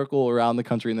whole circle around the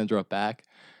country and then drove back.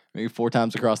 Maybe 4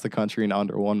 times across the country in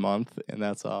under 1 month. And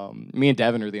that's me and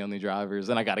Devin are the only drivers.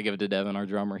 And I got to give it to Devin, our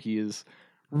drummer. He is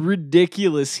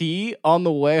ridiculous. On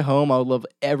the way home, I would love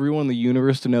everyone in the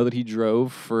universe to know that he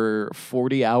drove for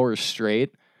 40 hours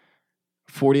straight.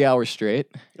 40 hours straight.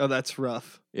 Oh, that's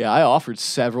rough. Yeah, I offered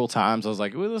several times. I was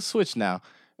like, well, let's switch now.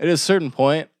 At a certain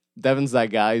point, Devin's that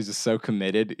guy. He's just so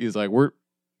committed. He's like, we're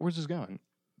just going.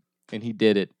 And he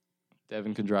did it.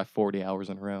 Devin can drive 40 hours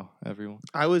in a row, everyone.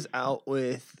 I was out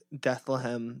with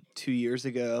Bethlehem 2 years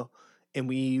ago, and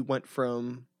we went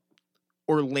from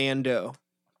Orlando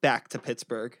back to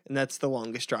Pittsburgh, and that's the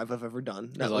longest drive I've ever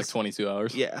done. That was like 22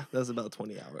 hours? Yeah, that was about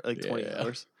 20 hours, 20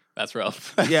 hours. That's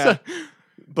rough. Yeah,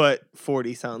 but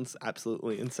 40 sounds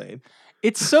absolutely insane.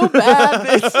 It's so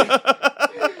bad.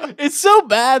 it's so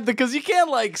bad because you can't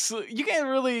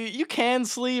you can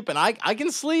sleep, and I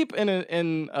can sleep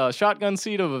in a shotgun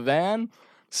seat of a van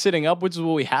sitting up, which is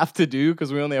what we have to do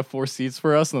because we only have 4 seats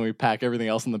for us, and then we pack everything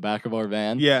else in the back of our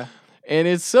van. Yeah. And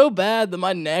it's so bad that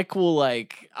my neck will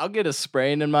I'll get a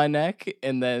sprain in my neck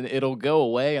and then it'll go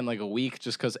away in like a week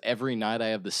just because every night I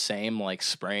have the same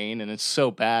sprain, and it's so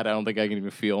bad I don't think I can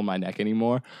even feel my neck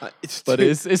anymore. It's stuff like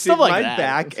my that. My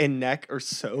back and neck are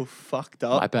so fucked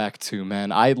up. My back too,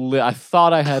 man. I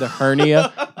thought I had a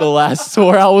hernia the last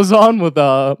tour I was on with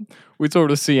we toured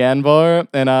with Cianbar,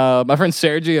 and my friend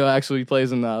Sergio actually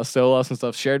plays in Stolas and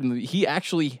stuff. He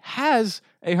actually has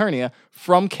a hernia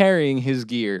from carrying his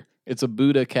gear. It's a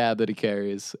Buddha cab that he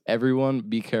carries. Everyone,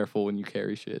 be careful when you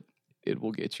carry shit. It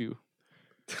will get you.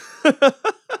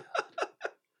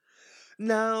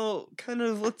 Now, kind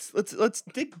of let's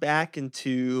dig back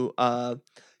into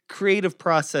creative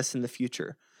process in the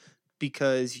future,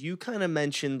 because you kind of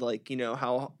mentioned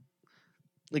how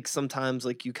sometimes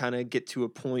you kind of get to a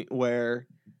point where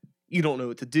you don't know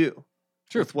what to do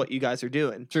with what you guys are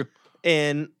doing. True.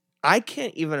 And I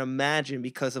can't even imagine,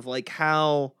 because of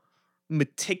how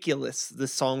meticulous the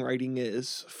songwriting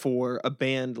is for a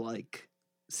band like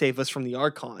Save Us from the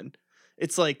Archon.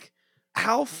 It's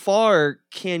how far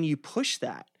can you push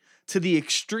that to the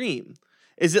extreme?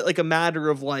 Is it a matter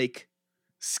of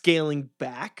scaling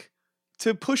back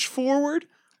to push forward?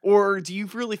 Or do you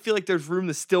really feel like there's room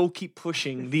to still keep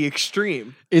pushing the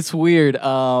extreme? It's weird.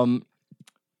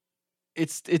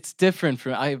 It's different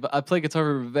from I played guitar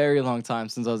for a very long time,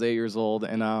 since I was 8 years old,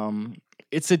 and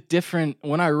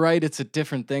when I write, it's a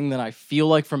different thing than I feel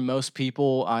like from most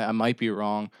people. I might be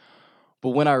wrong, but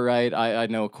when I write, I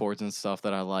know chords and stuff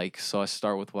that I like, so I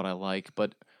start with what I like,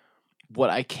 but what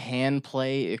I can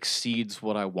play exceeds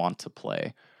what I want to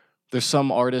play. There's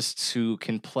some artists who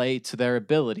can play to their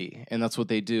ability, and that's what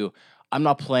they do. I'm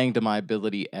not playing to my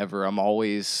ability ever.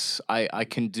 I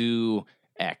can do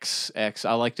X.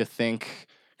 I like to think,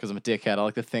 because I'm a dickhead, I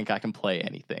like to think I can play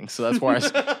anything. So that's where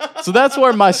that's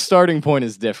where my starting point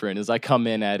is different, is I come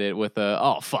in at it with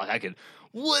I can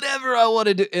whatever I want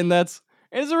to do. And it's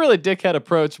a really dickhead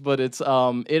approach, but it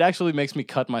actually makes me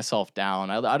cut myself down.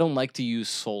 I don't like to use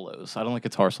solos. I don't like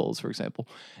guitar solos, for example.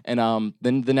 And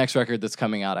then the next record that's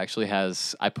coming out actually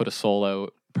I put a solo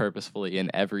purposefully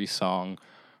in every song.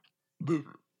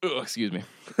 Excuse me.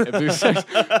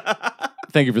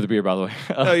 Thank you for the beer, by the way.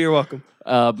 Oh, you're welcome.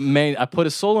 I put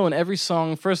a solo in every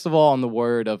song, first of all, on the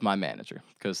word of my manager,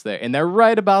 because they're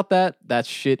right about that. That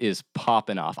shit is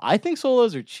popping off. I think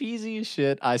solos are cheesy as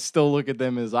shit. I still look at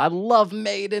them as, I love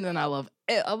Maiden and I love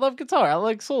guitar. I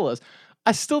like solos.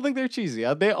 I still think they're cheesy.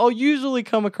 They all usually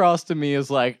come across to me as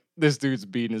this dude's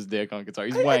beating his dick on guitar.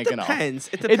 He's wanking off.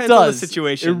 It depends on the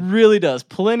situation. It really does.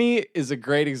 Plenty is a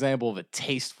great example of a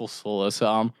tasteful solo.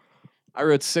 So I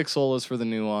wrote 6 solos for the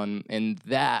new one, and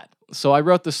so I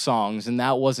wrote the songs, and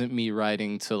that wasn't me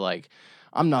writing to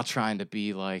I'm not trying to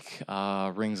be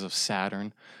Rings of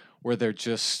Saturn, where they're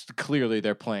just clearly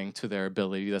they're playing to their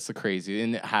ability. That's the crazy,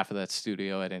 and half of that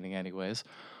studio editing anyways.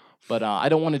 But I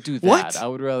don't want to do that. What? I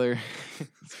would rather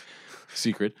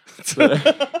secret.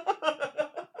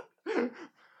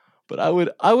 But I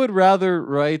would rather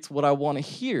write what I want to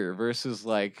hear versus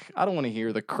I don't want to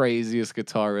hear the craziest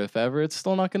guitar riff ever. It's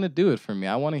still not going to do it for me.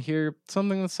 I want to hear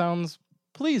something that sounds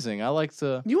pleasing. I like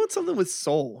to. You want something with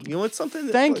soul. You want something.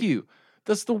 Thank you.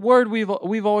 That's the word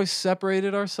we've always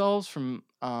separated ourselves from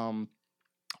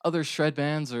other shred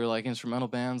bands or instrumental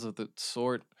bands of the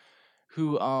sort.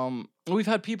 Who we've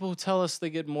had people who tell us they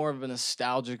get more of a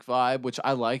nostalgic vibe, which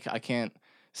I like. I can't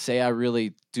say I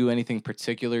really do anything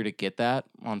particular to get that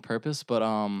on purpose, but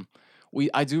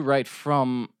I do write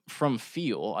from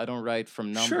feel. I don't write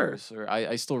from numbers. Sure. Or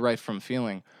I still write from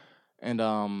feeling. And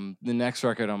the next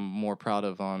record I'm more proud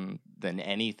of than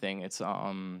anything. It's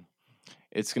gonna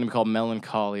be called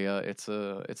Melancholia. It's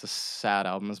a sad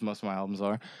album, as most of my albums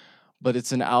are, but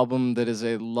it's an album that is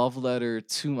a love letter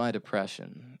to my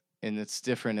depression, and it's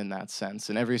different in that sense.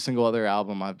 And every single other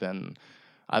album I've been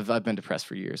depressed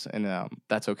for years, and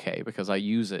that's okay because I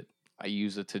use it. I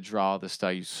use it to draw this.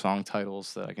 I use song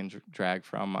titles that I can drag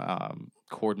from,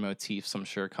 chord motifs I'm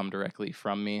sure come directly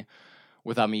from me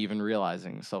without me even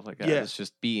realizing, stuff like that. Yeah. It's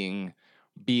just being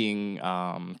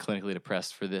clinically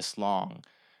depressed for this long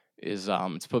is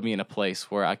it's put me in a place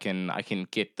where I can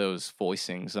get those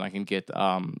voicings and I can get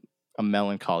a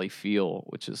melancholy feel,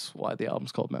 which is why the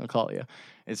album's called Melancholia.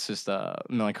 It's just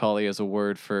melancholia is a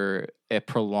word for a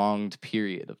prolonged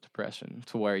period of depression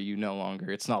to where you no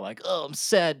longer, it's not I'm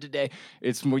sad today.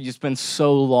 It's more, you spend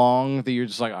so long that you're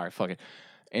just all right, fuck it.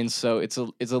 And so it's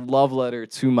a love letter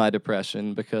to my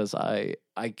depression because I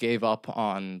gave up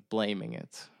on blaming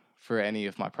it for any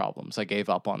of my problems. I gave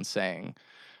up on saying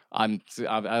I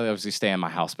obviously stay in my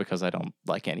house because I don't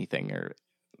like anything or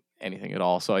anything at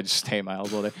all. So I just stay in my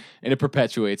house all day, and it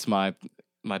perpetuates my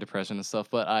depression and stuff.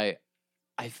 But I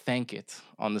thank it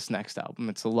on this next album.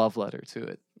 It's a love letter to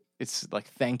it. It's like,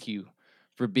 thank you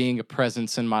for being a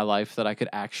presence in my life that I could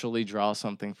actually draw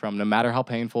something from, no matter how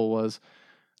painful it was,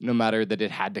 no matter that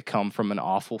it had to come from an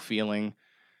awful feeling.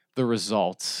 The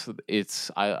results,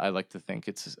 I like to think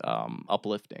it's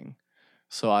uplifting.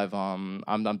 So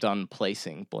I'm done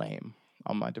placing blame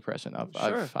on my depression.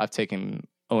 Sure. I've taken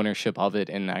ownership of it,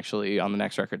 and actually on the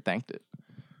next record thanked it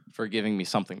for giving me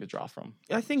something to draw from.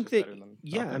 I think that,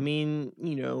 I mean,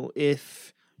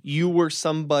 if you were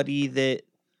somebody that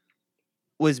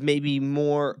was maybe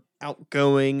more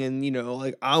outgoing and,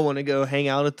 like, I want to go hang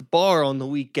out at the bar on the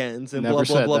weekends and Never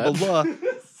blah, blah, blah, blah,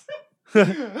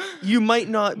 blah. You might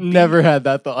not be, Never had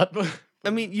that thought. I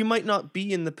mean, you might not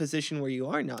be in the position where you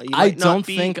are now. I don't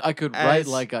think I could write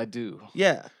like I do.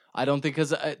 Yeah. I don't think,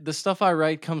 because the stuff I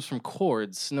write comes from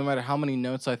chords. No matter how many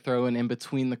notes I throw in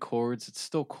between the chords, it's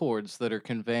still chords that are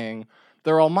conveying.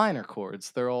 They're all minor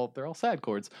chords. They're all sad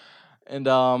chords. And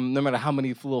no matter how many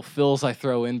little fills I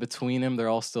throw in between them, they're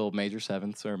all still major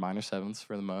sevenths or minor sevenths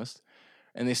for the most.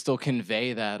 And they still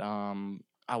convey that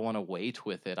I want to wait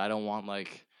with it. I don't want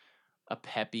like a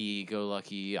peppy, go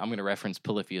lucky. I'm going to reference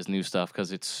Polyphia's new stuff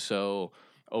because it's so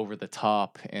over the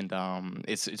top, and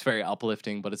it's very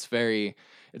uplifting, but it's very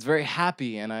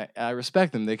happy, and I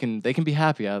respect them. They can be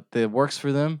happy. It works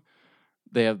for them.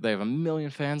 They have a million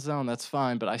fans now, and that's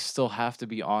fine. But I still have to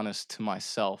be honest to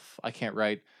myself. I can't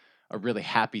write a really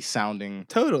happy sounding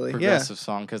progressive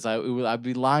song because I'd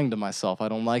be lying to myself. I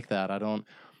don't like that.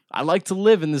 I like to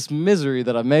live in this misery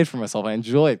that I've made for myself. I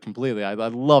enjoy it completely. I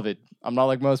love it. I'm not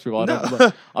like most people.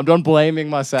 I'm done blaming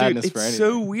my sadness for anything. It's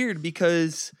so weird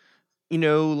because,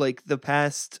 like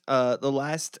the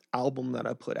last album that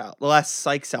I put out, the last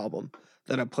Sykes album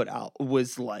that I put out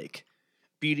was like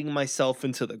beating myself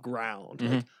into the ground,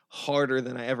 like harder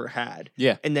than I ever had.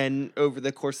 Yeah. And then over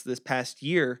the course of this past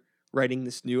year, writing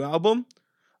this new album,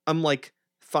 I'm like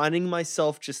finding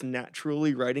myself just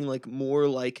naturally writing like more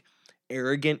like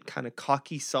arrogant, kind of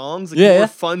cocky songs, like more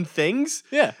fun things.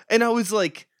 Yeah. And I was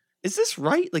like, is this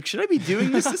right? Like, should I be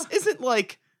doing this? This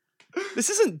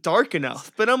isn't dark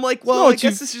enough. But I'm like, well, I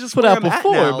guess this is just where I'm at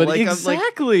now. But like,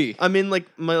 exactly. I'm in like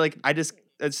my like I'm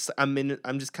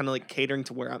just kind of like catering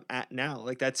to where I'm at now.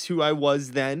 Like that's who I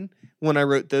was then when I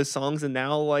wrote those songs, and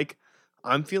now like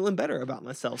I'm feeling better about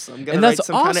myself. So I'm gonna write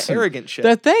some kind of arrogant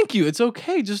shit. Thank you. It's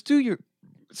okay. Just do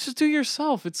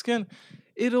yourself.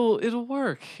 It'll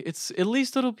work. At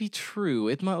least it'll be true.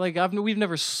 It might we've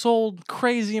never sold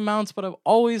crazy amounts, but I've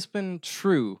always been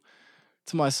true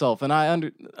to myself, and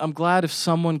I'm glad if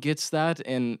someone gets that.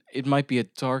 And it might be a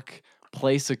dark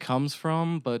place it comes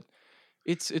from, but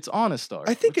it's honest art.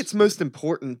 I think it's most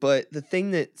important. But the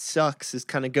thing that sucks is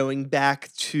kind of going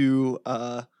back to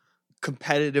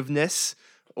competitiveness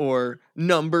or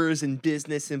numbers and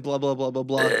business and blah blah blah blah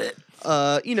blah.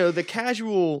 The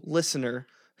casual listener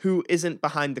who isn't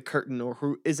behind the curtain or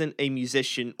who isn't a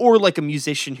musician or like a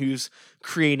musician who's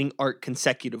creating art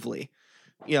consecutively.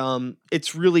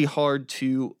 It's really hard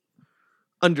to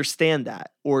understand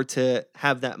that or to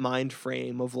have that mind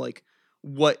frame of like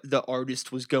what the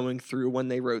artist was going through when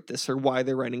they wrote this or why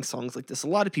they're writing songs like this. A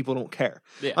lot of people don't care.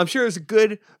 Yeah. I'm sure there's a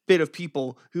good bit of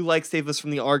people who like Save Us from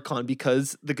the Archon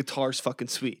because the guitar's fucking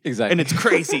sweet. Exactly. And it's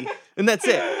crazy. And that's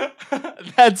it.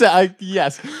 That's it.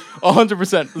 Yes,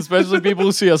 100%. Especially people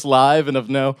who see us live and have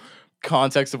no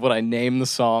context of what I name the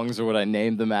songs or what I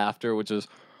named them after, which has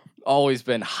always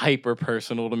been hyper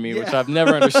personal to me, which I've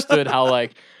never understood how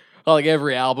like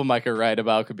every album I could write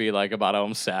about could be like about how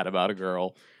I'm sad about a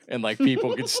girl. And like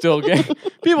people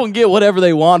can get whatever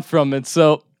they want from it.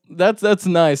 So that's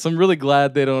nice. I'm really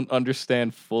glad they don't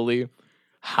understand fully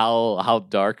how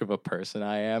dark of a person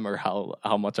I am, or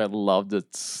how much I love to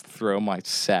throw my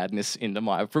sadness into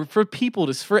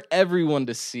for everyone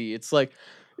to see. It's like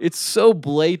it's so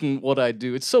blatant what I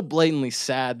do. It's so blatantly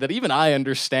sad that even I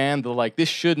understand that like this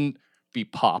shouldn't be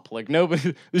pop. Like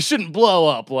this shouldn't blow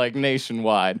up like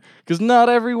nationwide, because not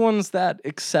everyone's that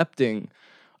accepting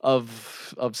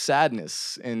of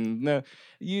sadness. And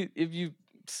if you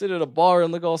sit at a bar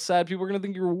and look all sad, people are gonna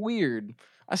think you're weird.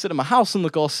 I sit in my house and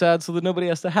look all sad so that nobody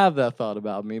has to have that thought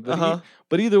about me. But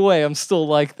but either way, I'm still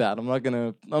like that. I'm not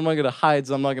gonna hide.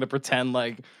 I'm not gonna pretend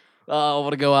like, oh, I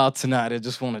want to go out tonight. I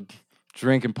just want to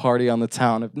drink and party on the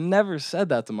town. I've never said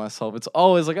that to myself. It's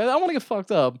always like I want to get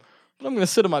fucked up, but I'm gonna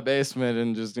sit in my basement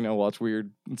and just watch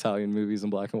weird Italian movies in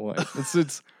black and white.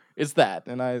 It's that,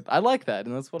 and I like that,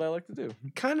 and that's what I like to do.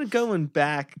 Kind of going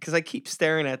back, because I keep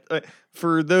staring at,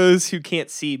 for those who can't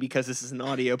see because this is an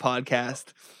audio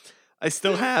podcast, I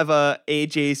still have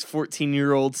AJ's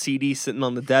 14-year-old CD sitting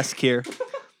on the desk here.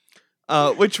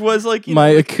 Which was like my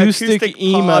acoustic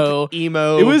emo.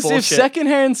 It was bullshit. If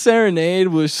Secondhand Serenade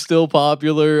was still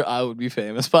popular, I would be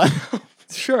famous by now.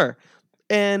 Sure.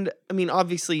 And I mean,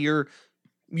 obviously your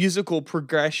musical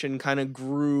progression kind of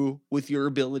grew with your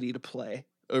ability to play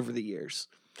over the years.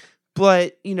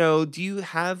 But, do you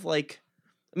have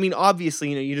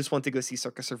obviously, you just want to go see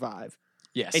Circus Survive.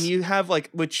 Yes. And you have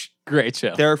which great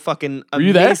show. they're fucking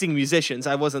you there? amazing musicians.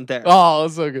 I wasn't there. Oh,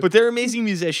 that's so good. But they're amazing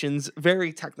musicians,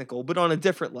 very technical, but on a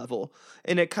different level.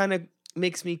 And it kind of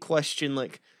makes me question,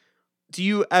 do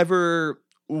you ever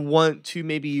want to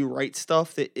maybe write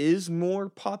stuff that is more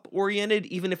pop oriented,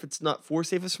 even if it's not for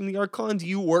Save Us from the Archon? Do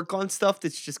you work on stuff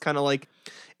that's just kind of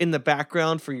in the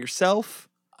background for yourself?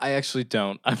 I actually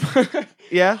don't.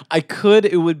 Yeah? I could.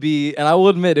 It would be, and I will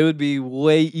admit, it would be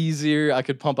way easier. I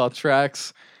could pump out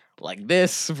tracks like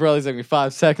this. It'd probably take me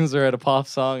 5 seconds to write a pop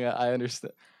song. I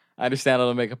understand. I understand how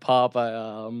to make a pop.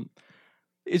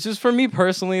 It's just for me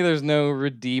personally, there's no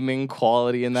redeeming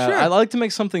quality in that. Sure. I like to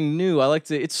make something new.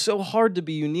 It's so hard to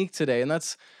be unique today, and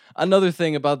that's another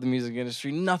thing about the music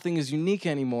industry. Nothing is unique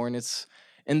anymore,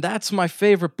 and that's my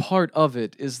favorite part of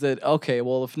it, is that, okay,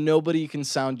 well, if nobody can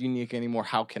sound unique anymore,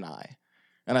 how can I?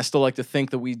 And I still like to think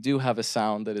that we do have a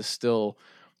sound that is still,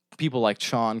 people like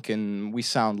Chon we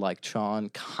sound like Chon,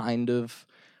 kind of,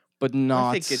 but not.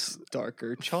 I think it's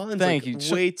darker. Chon's Thank you.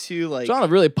 way too Chon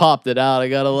really popped it out, I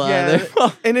gotta lie.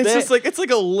 Yeah, and it's just it's a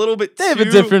little bit they too, have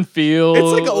a different feel.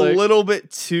 It's a little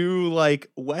bit too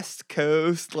West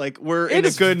Coast, we're in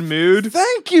a good mood.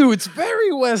 Thank you. It's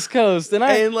very West Coast, and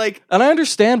I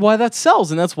understand why that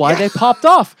sells, and that's why they popped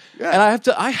off. Yeah. And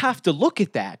I have to look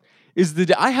at that.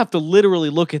 I have to literally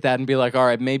look at that and be like, all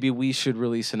right, maybe we should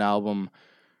release an album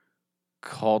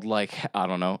called I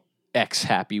don't know, X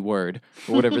Happy Word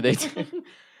or whatever they do.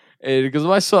 Because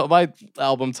my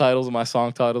album titles and my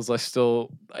song titles, I still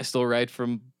write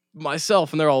from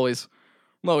myself, and I'm always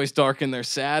dark and they're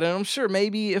sad. And I'm sure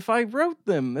maybe if I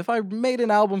made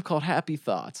an album called Happy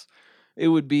Thoughts,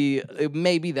 maybe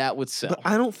that would sell. But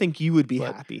I don't think you would be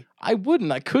happy. I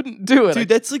wouldn't. I couldn't do it. Dude,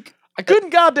 that's I couldn't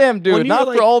goddamn do it. Not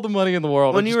for all the money in the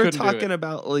world. When you were talking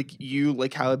about how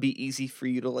it'd be easy for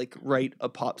you to write a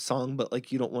pop song, but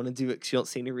you don't want to do it because you don't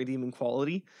see any redeeming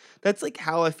quality. That's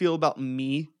how I feel about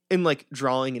me in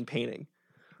drawing and painting.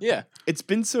 Yeah. It's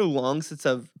been so long since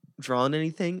I've drawn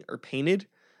anything or painted.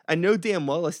 I know damn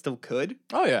well I still could.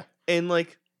 Oh yeah. And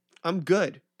I'm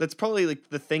good. That's probably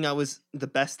the thing I was the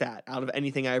best at out of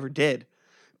anything I ever did.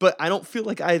 But I don't feel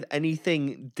like I have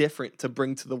anything different to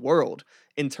bring to the world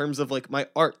in terms of my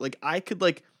art. I could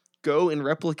go and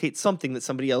replicate something that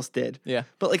somebody else did. Yeah.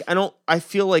 But I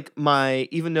feel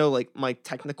even though my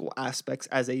technical aspects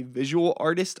as a visual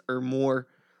artist are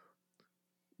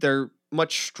they're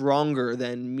much stronger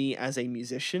than me as a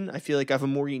musician. I feel like I have a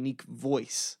more unique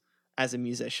voice as a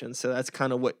musician. So that's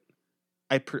kind of what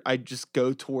I just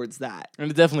go towards that. And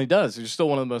it definitely does. You're still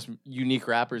one of the most unique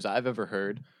rappers I've ever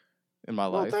heard in my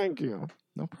life. Thank you.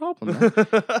 No problem. Man.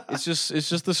 It's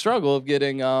just the struggle of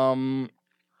getting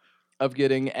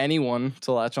anyone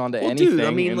to latch on to anything. Dude,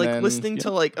 I mean, listening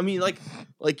to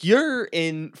you're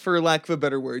in, for lack of a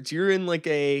better words, you're in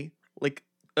a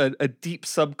deep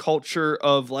subculture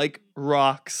of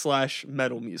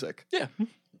rock/metal music. Yeah.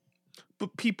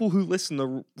 But people who listen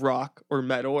to rock or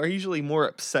metal are usually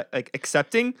more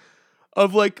accepting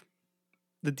of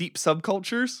the deep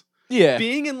subcultures. Yeah.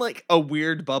 Being in a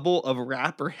weird bubble of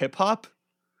rap or hip hop,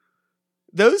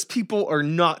 those people are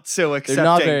not so accepting. They're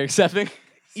not very accepting.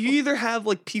 You either have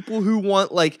people who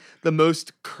want the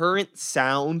most current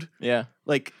sound. Yeah.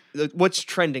 What's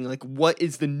trending, what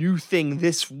is the new thing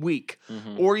this week,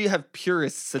 or you have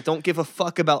purists that don't give a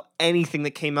fuck about anything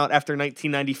that came out after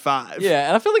 1995. Yeah,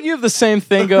 and I feel like you have the same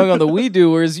thing going on that we do,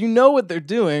 whereas you know what they're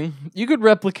doing. You could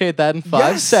replicate that in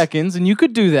 5 seconds, and you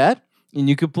could do that, and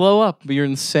you could blow up, but you're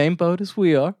in the same boat as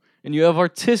we are, and you have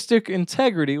artistic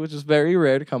integrity, which is very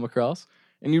rare to come across,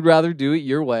 and you'd rather do it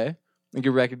your way and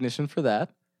get recognition for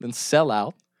that than sell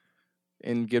out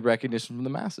and get recognition from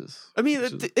the masses. I mean,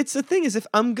 it's the thing is, if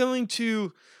I'm going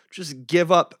to just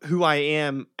give up who I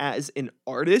am as an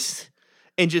artist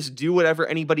and just do whatever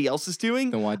anybody else is doing,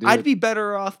 then why do I'd it? be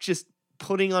better off just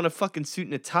putting on a fucking suit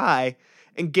and a tie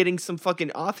and getting some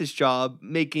fucking office job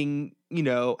making,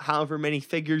 however many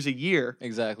figures a year.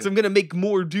 Exactly. Because I'm going to make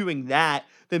more doing that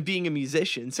than being a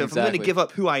musician. So if I'm going to give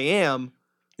up who I am...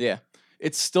 Yeah.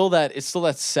 it's still that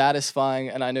satisfying,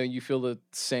 and I know you feel the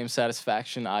same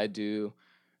satisfaction I do,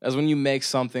 as when you make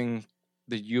something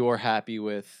that you're happy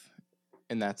with,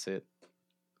 and that's it.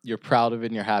 You're proud of it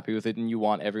and you're happy with it, and you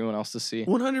want everyone else to see.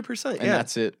 100%. And Yeah.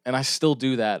 that's it. And I still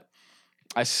do that.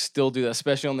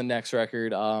 Especially on the next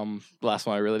record. The last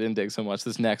one I really didn't dig so much.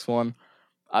 This next one,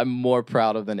 I'm more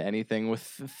proud of than anything. With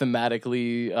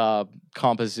thematically,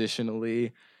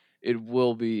 compositionally, it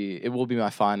will be my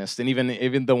finest. And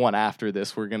even the one after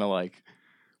this,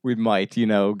 we might,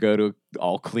 go to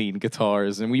all clean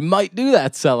guitars, and we might do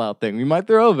that sellout thing. We might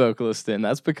throw a vocalist in.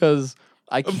 That's because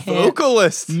I can't. A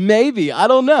vocalist? Maybe. I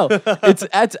don't know.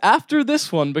 It's after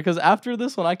this one, because after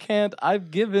this one, I can't.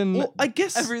 I've given I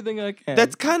guess everything I can.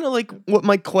 that's kind of like what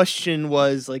my question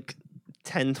was like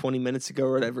 10, 20 minutes ago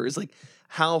or whatever. Is like,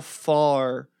 how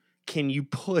far can you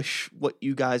push what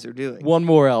you guys are doing? One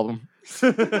more album.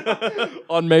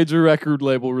 On major record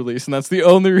label release, and that's the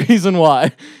only reason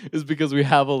why, is because we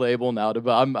have a label now.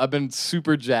 I've been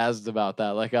super jazzed about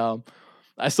that. Like,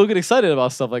 I still get excited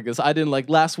about stuff like this. I didn't like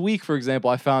last week, for example.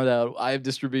 I found out I have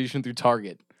distribution through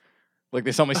Target. Like,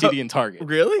 they sell my CD in Target.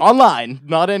 Really? Online,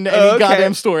 not in any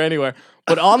goddamn store anywhere,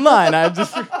 but online. I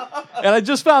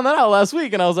just found that out last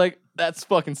week, and I was like, that's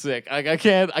fucking sick. I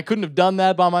couldn't have done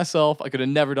that by myself. I could have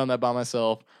never done that by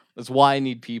myself. That's why I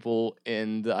need people,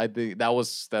 and I think that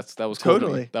was cool to me.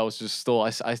 Totally. That was just still.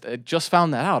 I just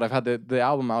found that out. I've had the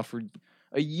album out for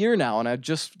a year now, and I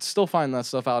just still find that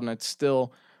stuff out, and it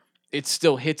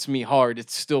still hits me hard.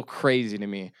 It's still crazy to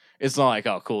me. It's not like,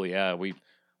 oh, cool, yeah, we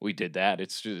did that.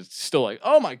 It's still like,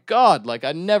 oh my god, like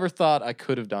I never thought I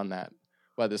could have done that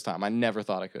by this time. I never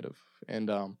thought I could have, and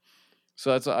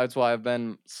so that's why I've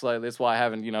been slightly. That's why I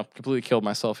haven't completely killed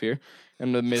myself here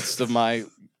in the midst of my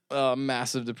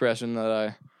massive depression that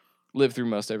I live through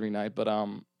most every night. But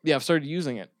yeah, I've started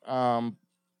using it. And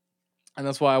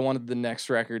that's why I wanted the next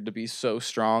record to be so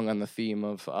strong on the theme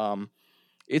of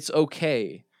it's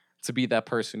okay to be that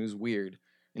person who's weird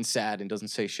and sad and doesn't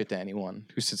say shit to anyone,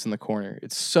 who sits in the corner.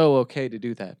 It's so okay to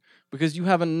do that, because you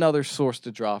have another source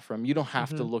to draw from. You don't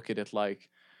have to look at it like,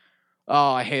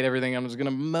 oh, I hate everything, I'm just going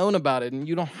to moan about it. And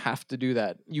you don't have to do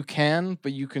that. You can,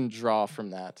 but you can draw from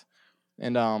that.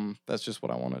 And that's just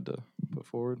what I wanted to put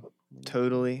forward.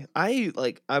 Totally.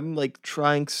 I'm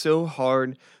trying so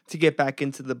hard to get back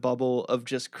into the bubble of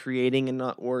just creating and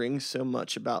not worrying so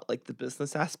much about like the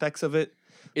business aspects of it.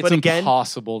 It's but again,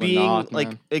 impossible to being not, like,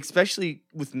 man. especially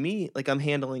with me, like I'm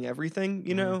handling everything,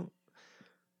 you know?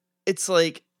 It's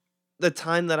like the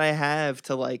time that I have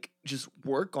to like just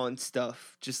work on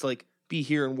stuff, just like be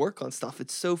here and work on stuff.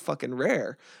 It's so fucking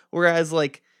rare. Whereas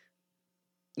like,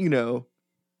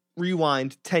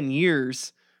 rewind 10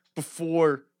 years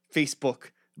before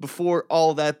Facebook, before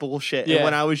all that bullshit. Yeah. And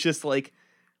when I was just like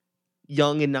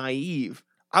young and naive,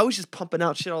 I was just pumping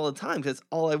out shit all the time because that's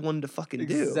all I wanted to fucking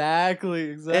do.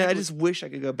 Exactly. And I just wish I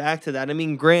could go back to that. I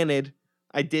mean, granted,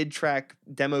 I did track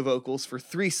demo vocals for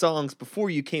 3 songs before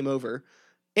you came over,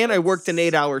 and I worked an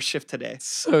 8-hour shift today.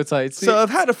 So tight. So I've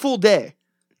had a full day.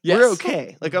 Yes. We're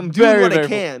okay. Like I'm doing Very, what I very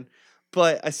can,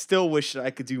 but I still wish that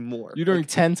I could do more. You're doing Like,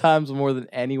 10 times more than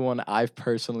anyone I've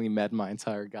personally met my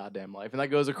entire goddamn life. And that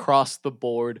goes across the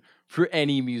board for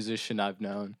any musician I've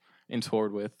known and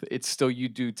toured with. It's still, you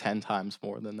do 10 times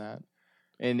more than that.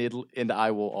 And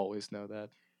I will always know that.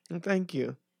 well, thank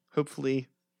you. Hopefully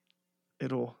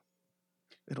it'll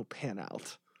pan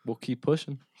out. We'll keep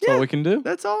pushing. That's all we can do.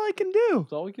 That's all I can do.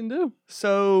 That's all we can do.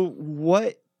 So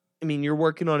you're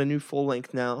working on a new full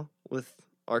length now with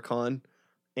Archon,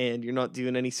 and you're not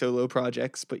doing any solo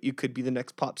projects, but you could be the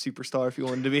next pop superstar if you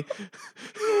wanted to be.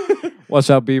 Watch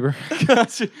out, Bieber.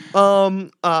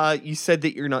 You said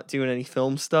that you're not doing any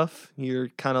film stuff. You're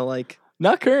kind of like,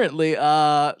 Not currently.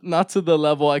 Not to the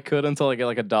level I could until I get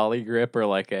like a dolly grip or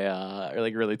like or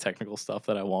like really technical stuff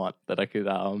that I want that I could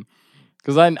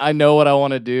because I know what I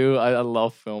want to do. I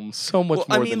love film so much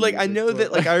more. I mean, than like I music, know but-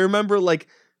 that like I remember like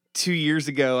 2 years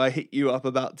ago I hit you up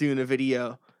about doing a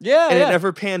video. yeah, And yeah. it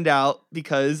never panned out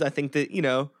because I think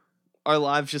that, our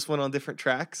lives just went on different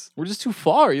tracks. We're just too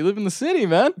far. You live in the city,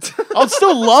 man. I'd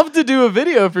still love to do a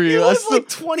video for you. You I live still, like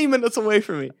 20 minutes away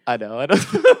from me. I know.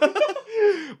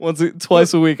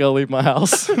 Twice a week, I'll leave my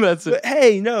house. That's it. But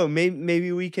hey, no,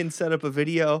 maybe we can set up a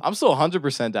video. I'm still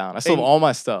 100% down. I still have And all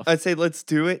my stuff. I'd say let's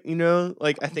do it,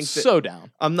 Like I think that So down.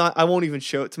 I won't even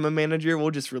show it to my manager. We'll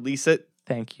just release it.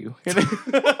 Thank you.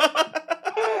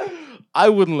 I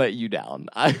wouldn't let you down.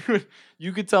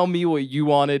 You could tell me what you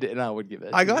wanted, and I would give it.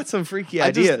 I to you. got some freaky I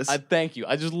ideas. thank you.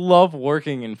 I just love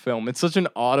working in film. It's such an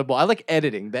audible. I like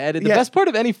editing. The Yeah. best part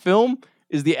of any film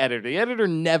is the editor. The editor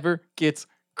never gets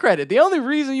credit. The only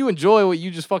reason you enjoy what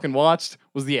you just fucking watched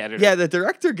was the editor. Yeah, the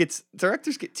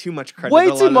directors get too much credit. Way a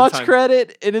lot too of the much time.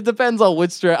 credit, and it depends on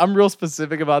which director. I'm real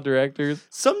specific about directors.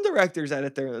 Some directors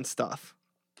edit their own stuff.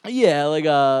 Yeah, like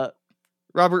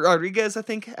Robert Rodriguez, I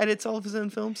think, edits all of his own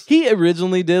films. he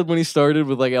originally did when he started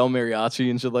with like El Mariachi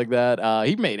and shit like that.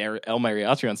 He made El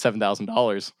Mariachi on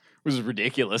 $7,000, which is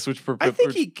ridiculous. I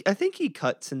think he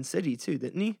cut Sin City too,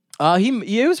 didn't he?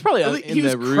 He was probably in he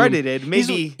was the room. credited.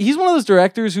 Maybe He's one of those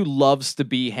directors who loves to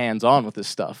be hands on with his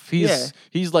stuff.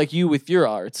 He's like you with your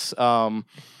arts.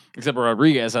 Except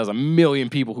Rodriguez has a million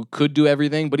people who could do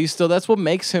everything, but he's still. That's what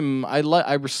makes him.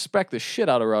 I respect the shit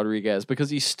out of Rodriguez because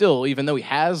he's still, even though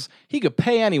he could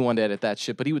pay anyone to edit that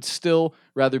shit, but he would still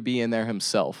rather be in there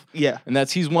himself. Yeah, and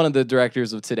he's one of the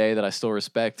directors of today that I still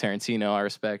respect. Tarantino, I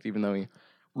respect, even though he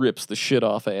rips the shit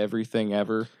off of everything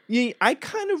ever. Yeah, I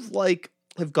kind of like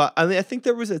have got. I mean, I think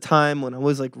there was a time when I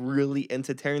was like really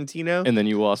into Tarantino, And then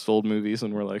you watched old movies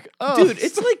and were like, oh, dude,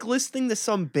 it's like listening to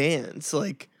some bands.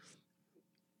 Like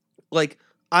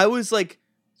I was like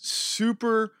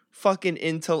super fucking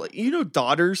into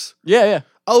Daughters. yeah.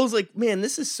 I was like, man,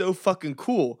 this is so fucking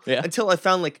cool. Yeah. Until I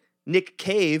found like Nick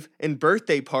Cave and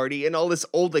Birthday Party and all this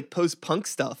old like post-punk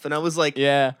stuff, and I was like,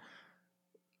 Yeah.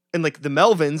 and like the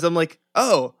Melvins, I'm like,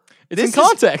 oh, It's this in is-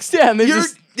 context. Yeah. And they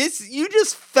you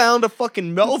just found a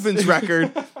fucking Melvins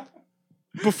record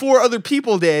before other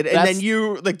people did, and That's- then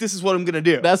you like, this is what I'm gonna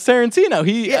do. That's Tarantino.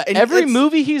 And Every it's-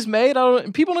 movie he's made,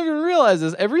 people don't even realize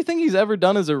this. Everything he's ever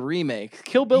done is a remake.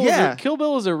 Kill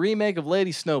Bill is a remake of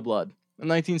Lady Snowblood, a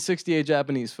 1968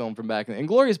 Japanese film from back then.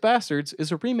 Inglourious Bastards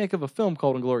is a remake of a film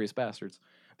called Inglourious Bastards.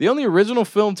 The only original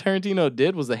film Tarantino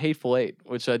did was The Hateful Eight,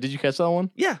 which did you catch that one?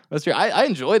 Yeah, That's true. I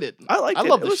enjoyed it. I liked it. I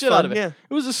love It the was shit fun, out of it. yeah.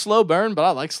 It was a slow burn, but I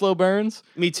like slow burns.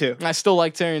 me too. I still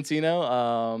like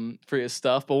Tarantino for his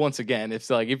stuff, but once again, if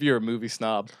you're a movie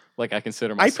snob, like I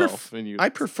consider myself, I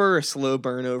prefer a slow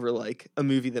burn over like a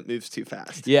movie that moves too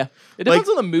fast. yeah, it depends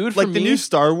on the mood. For Like the me. new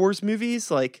Star Wars movies,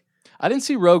 like I didn't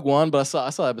see Rogue One, but I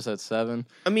saw Episode 7.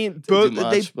 I mean, Didn't both do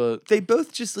much, but they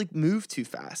both just like move too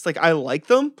fast. Like I like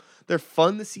them. They're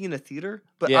fun to see in a theater,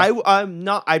 but Yeah.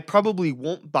 I probably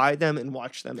won't buy them and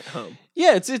watch them at home.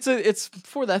 yeah, it's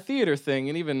for that theater thing,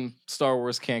 and even Star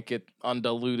Wars can't get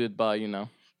undiluted by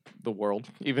the world.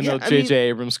 Even Yeah, though I J.J.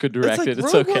 Abrams could direct It's like it,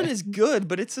 it's Rogue okay. One is good,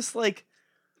 but it's just like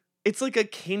it's like a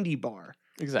candy bar.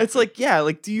 exactly. It's like, yeah,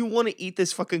 like, do you want to eat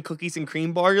this fucking cookies and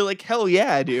cream bar? You're like, hell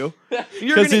yeah, I do. You're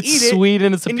because gonna it's eat it, sweet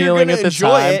and it's and you're appealing gonna at the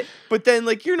enjoy time. it, but then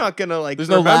like you're not gonna like There's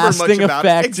no remember lasting much about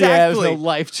effect. it. Yeah, there's Exactly. no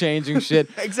life changing shit.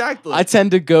 Exactly. I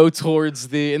tend to go towards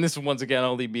and this is once again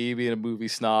only me being a movie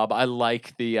snob. I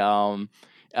like the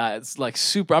it's like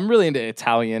super. I'm really into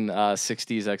Italian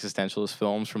 60s existentialist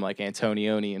films from like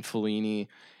Antonioni and Fellini,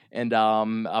 and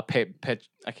I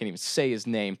can't even say his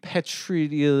name. Petri.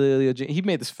 He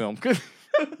made this film.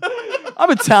 I'm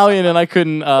Italian and I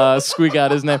couldn't squeak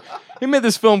out his name. He made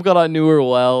this film called I Knew Her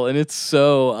Well, and it's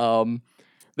so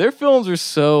their films are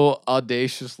so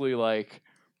audaciously like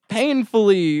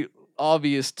painfully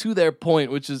obvious to their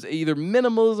point, which is either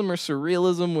minimalism or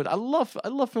surrealism. Which I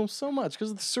love films so much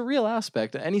because of the surreal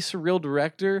aspect. Any surreal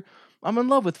director, I'm in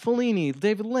love with. Fellini,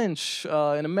 David Lynch,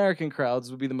 in American crowds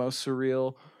would be the most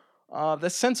surreal. The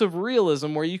sense of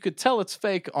realism where you could tell it's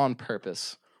fake on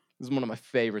purpose is one of my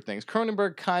favorite things.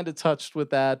 Cronenberg kind of touched with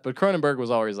that, but Cronenberg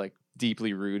was always like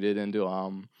deeply rooted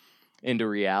into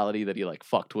reality that he like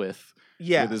fucked with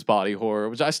his body horror,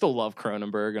 which I still love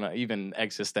Cronenberg, and even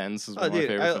Existence is one of my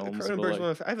favorite films. but,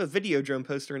 Cronenberg's like, I have a Videodrome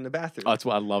poster in the bathroom. that's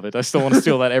why I love it. I still want to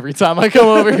steal that every time I come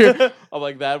over here. I'm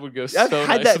like, that would go so I've nice.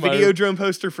 had that in my room. Videodrome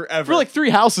poster forever. For like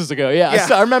 3 houses ago, yeah.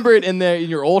 Yeah. I remember it in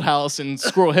your old house in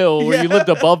Squirrel Hill where you Yeah. lived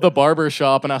above the barber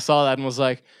shop, and I saw that and was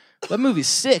like, that movie's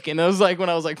sick. And it was like when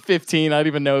I was like 15, I didn't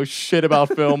even know shit about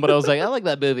film, but I was like, I like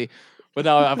that movie. But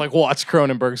now I've like watched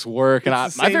Cronenberg's work, and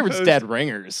It's the my same favorite's poster. Dead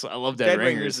Ringers. I love Dead Dead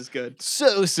Ringers. Ringers is good.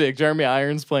 So sick. Jeremy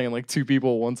Irons playing like 2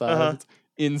 people at one time. Uh-huh. It's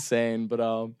insane.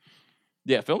 But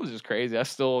yeah, film is just crazy.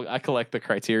 I collect the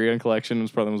Criterion collection.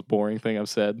 It's probably the most boring thing I've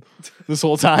said this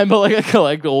whole time. But like I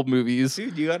collect old movies.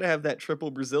 Dude, you gotta have that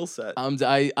triple Brazil set.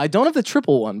 I don't have the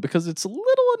triple one because it's a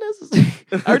little unnecessary.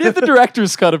 I already have the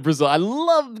director's cut of Brazil. I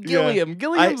love Gilliam.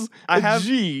 Gilliam's I have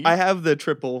G. I have the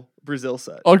triple Brazil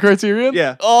set. On Criterion?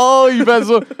 Yeah. Oh, you bet.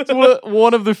 So it's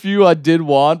one of the few I did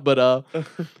want, but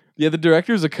the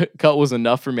director's cut was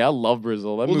enough for me. I love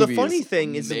Brazil. That Well, the movie funny is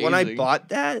thing is that when I amazing. bought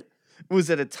that, was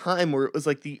at a time where it was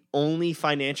like the only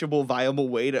financiable viable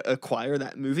way to acquire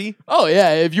that movie. Oh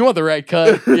yeah, if you want the right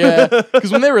cut, yeah.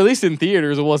 Because when they released it in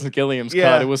theaters, it wasn't Gilliam's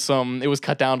Yeah. cut. It was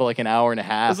cut down to like an hour and a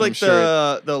half. It was like I'm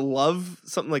sure the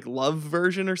love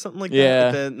version or something like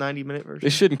Yeah. that. Like the 90-minute version. they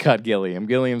shouldn't cut Gilliam.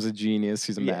 Gilliam's a genius.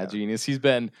 He's a Yeah. mad genius.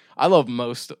 I love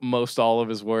most all of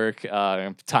his work.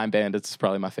 Time Bandits is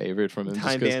probably my favorite from him.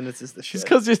 Time Bandits is the shit. Just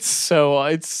because it's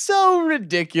so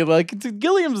ridiculous. Like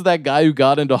Gilliam's that guy who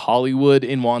got into Hollywood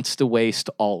and wants to waste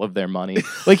all of their money.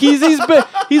 Like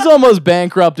he's almost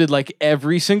bankrupted like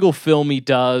every single film he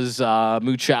does.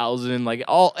 Munchausen, like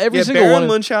every single Baron one.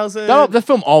 Munchausen. That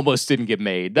film almost didn't get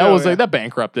made. That Oh, was yeah. like that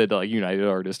bankrupted like United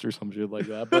Artists or some shit like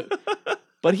that.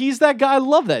 But he's that guy. I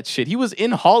love that shit. He was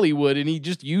in Hollywood and he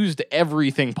just used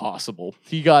everything possible.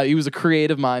 He was a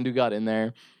creative mind who got in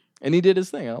there and he did his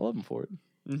thing. I love him for it.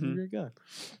 He's a Mhm. great guy.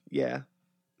 Yeah,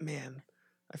 man.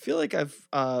 I feel like I've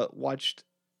watched.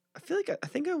 I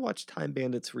think I watched Time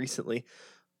Bandits recently.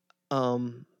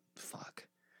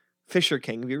 Fisher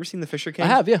King. Have you ever seen the Fisher King? I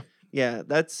have, yeah. Yeah,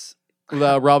 that's With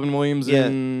Robin Williams Yeah.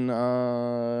 and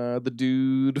the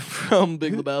dude from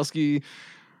Big Who- Lebowski.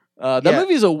 That Yeah,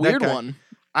 movie's a weird guy. one.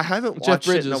 I haven't Jeff watched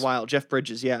it in a Bridges. while. Jeff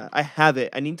Bridges. Yeah, I have it.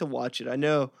 I need to watch it. I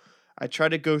know. I try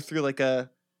to go through like a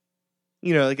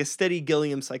steady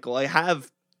Gilliam cycle. I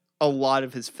have a lot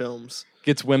of his films.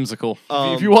 Gets whimsical. If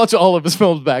Um, you watch all of his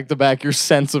films back to back, your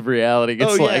sense of reality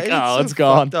gets like, it's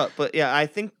gone. fucked up. But yeah, I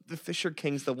think the Fisher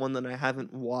King's the one that I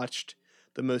haven't watched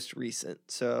the most recent.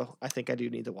 So I think I do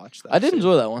need to watch that. I did soon.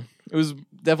 enjoy that one. It was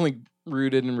definitely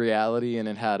rooted in reality, and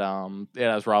it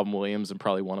has Robin Williams and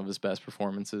probably one of his best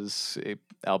performances,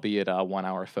 albeit a 1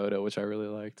 hour photo, which I really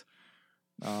liked.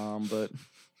 But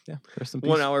yeah, rest in peace.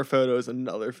 1 hour photo is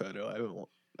another photo.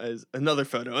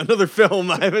 Another film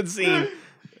I haven't seen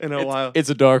in a while. It's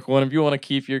a dark one. If you want to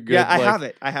keep your good, Yeah, I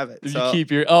like, have it. if So, you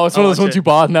keep your it's one I'll of those watch ones it. you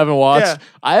bought and haven't watched. Yeah.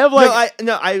 I have like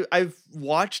I've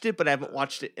watched it, but I haven't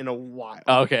watched it in a while.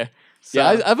 oh, okay. So, Yeah,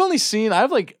 I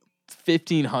have like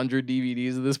 1,500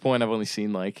 DVDs at this point. I've only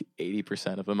seen like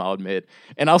 80% of them, I'll admit.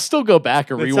 And I'll still go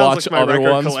back and That sounds rewatch like my other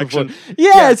record ones. collection.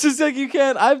 Yeah, Yeah. it's just like you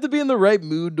can't. I have to be in the right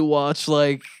mood to watch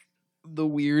like the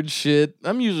weird shit.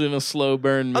 I'm usually in a slow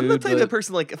burn mood. I'm the type but of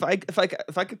person like if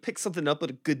I could pick something up at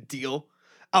a good deal,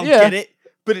 I'll Yeah. get it.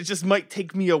 But it just might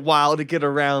take me a while to get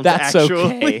around that's to actually,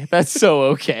 okay. That's so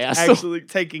okay. actually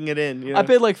taking it in. You know? I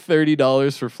paid like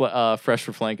 $30 for Fresh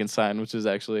for Frankenstein, which is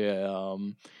actually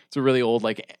it's a really old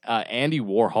like Andy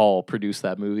Warhol produced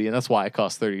that movie, and that's why it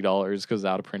cost $30 because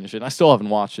out of print and shit. And I still haven't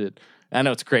watched it. I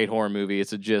know it's a great horror movie.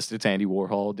 It's Andy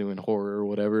Warhol doing horror or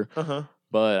whatever. Uh-huh.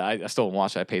 But I still haven't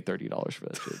watched it. I paid $30 for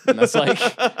that shit, and that's like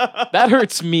that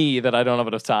hurts me that I don't have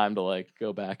enough time to like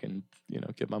go back and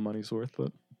get my money's worth.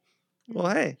 But Well,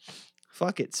 hey,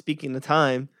 fuck it. Speaking of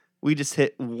time, we just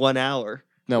hit 1 hour,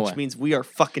 no which way. means we are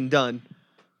fucking done.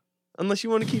 Unless you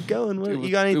want to keep going. It was- You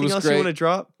got it anything was else you great. want to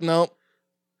drop? No.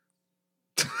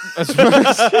 That's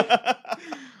right.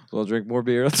 I'll drink more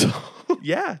beer. That's all.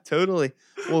 Yeah, totally.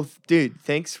 Well, dude,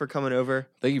 thanks for coming over.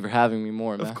 Thank you for having me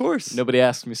more, man. Of course. Nobody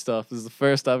asked me stuff. This is the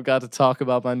first I've got to talk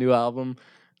about my new album.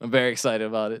 I'm very excited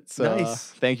about it. So Nice.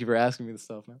 thank you for asking me this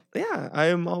stuff, man. Yeah, I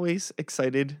am always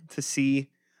excited to see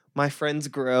my friends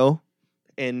grow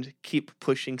and keep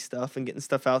pushing stuff and getting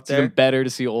stuff out It's even there. better to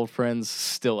see old friends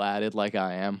still at it like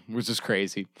I am, which is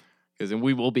crazy. Because then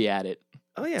we will be at it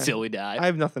Oh yeah, till we die. I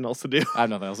have nothing else to do. I have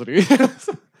nothing else to do.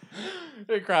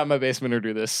 I cry in my basement or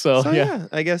do this. So, So yeah. yeah,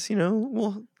 I guess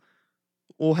we'll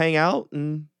hang out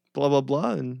and blah blah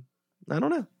blah, and I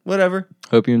don't know, whatever.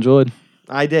 Hope you enjoyed.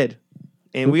 I did,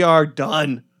 and we are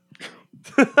done.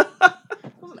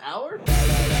 That was an hour?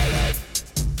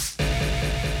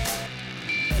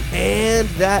 And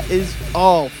that is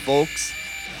all, folks.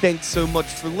 Thanks so much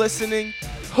for listening.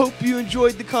 Hope you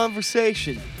enjoyed the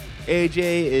conversation. AJ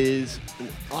is an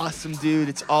awesome dude.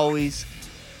 It's always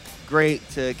great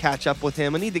to catch up with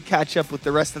him. I need to catch up with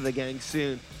the rest of the gang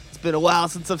soon. It's been a while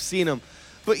since I've seen him.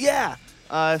 But yeah,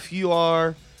 if you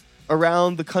are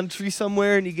around the country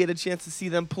somewhere and you get a chance to see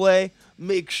them play,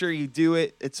 make sure you do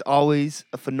it. It's always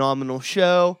a phenomenal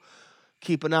show.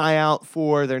 Keep an eye out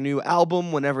for their new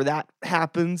album whenever that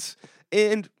happens.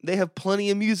 And they have plenty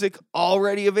of music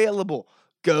already available.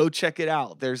 Go check it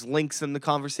out. There's links in the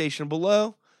conversation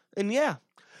below. And yeah,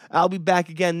 I'll be back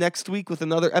again next week with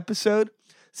another episode.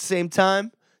 Same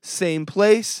time, same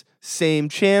place, same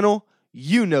channel.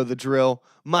 You know the drill.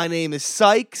 My name is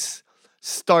Sykes.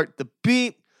 Start the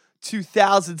Beat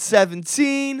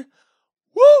 2017.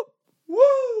 Woo!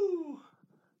 Woo!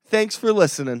 Thanks for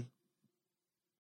listening.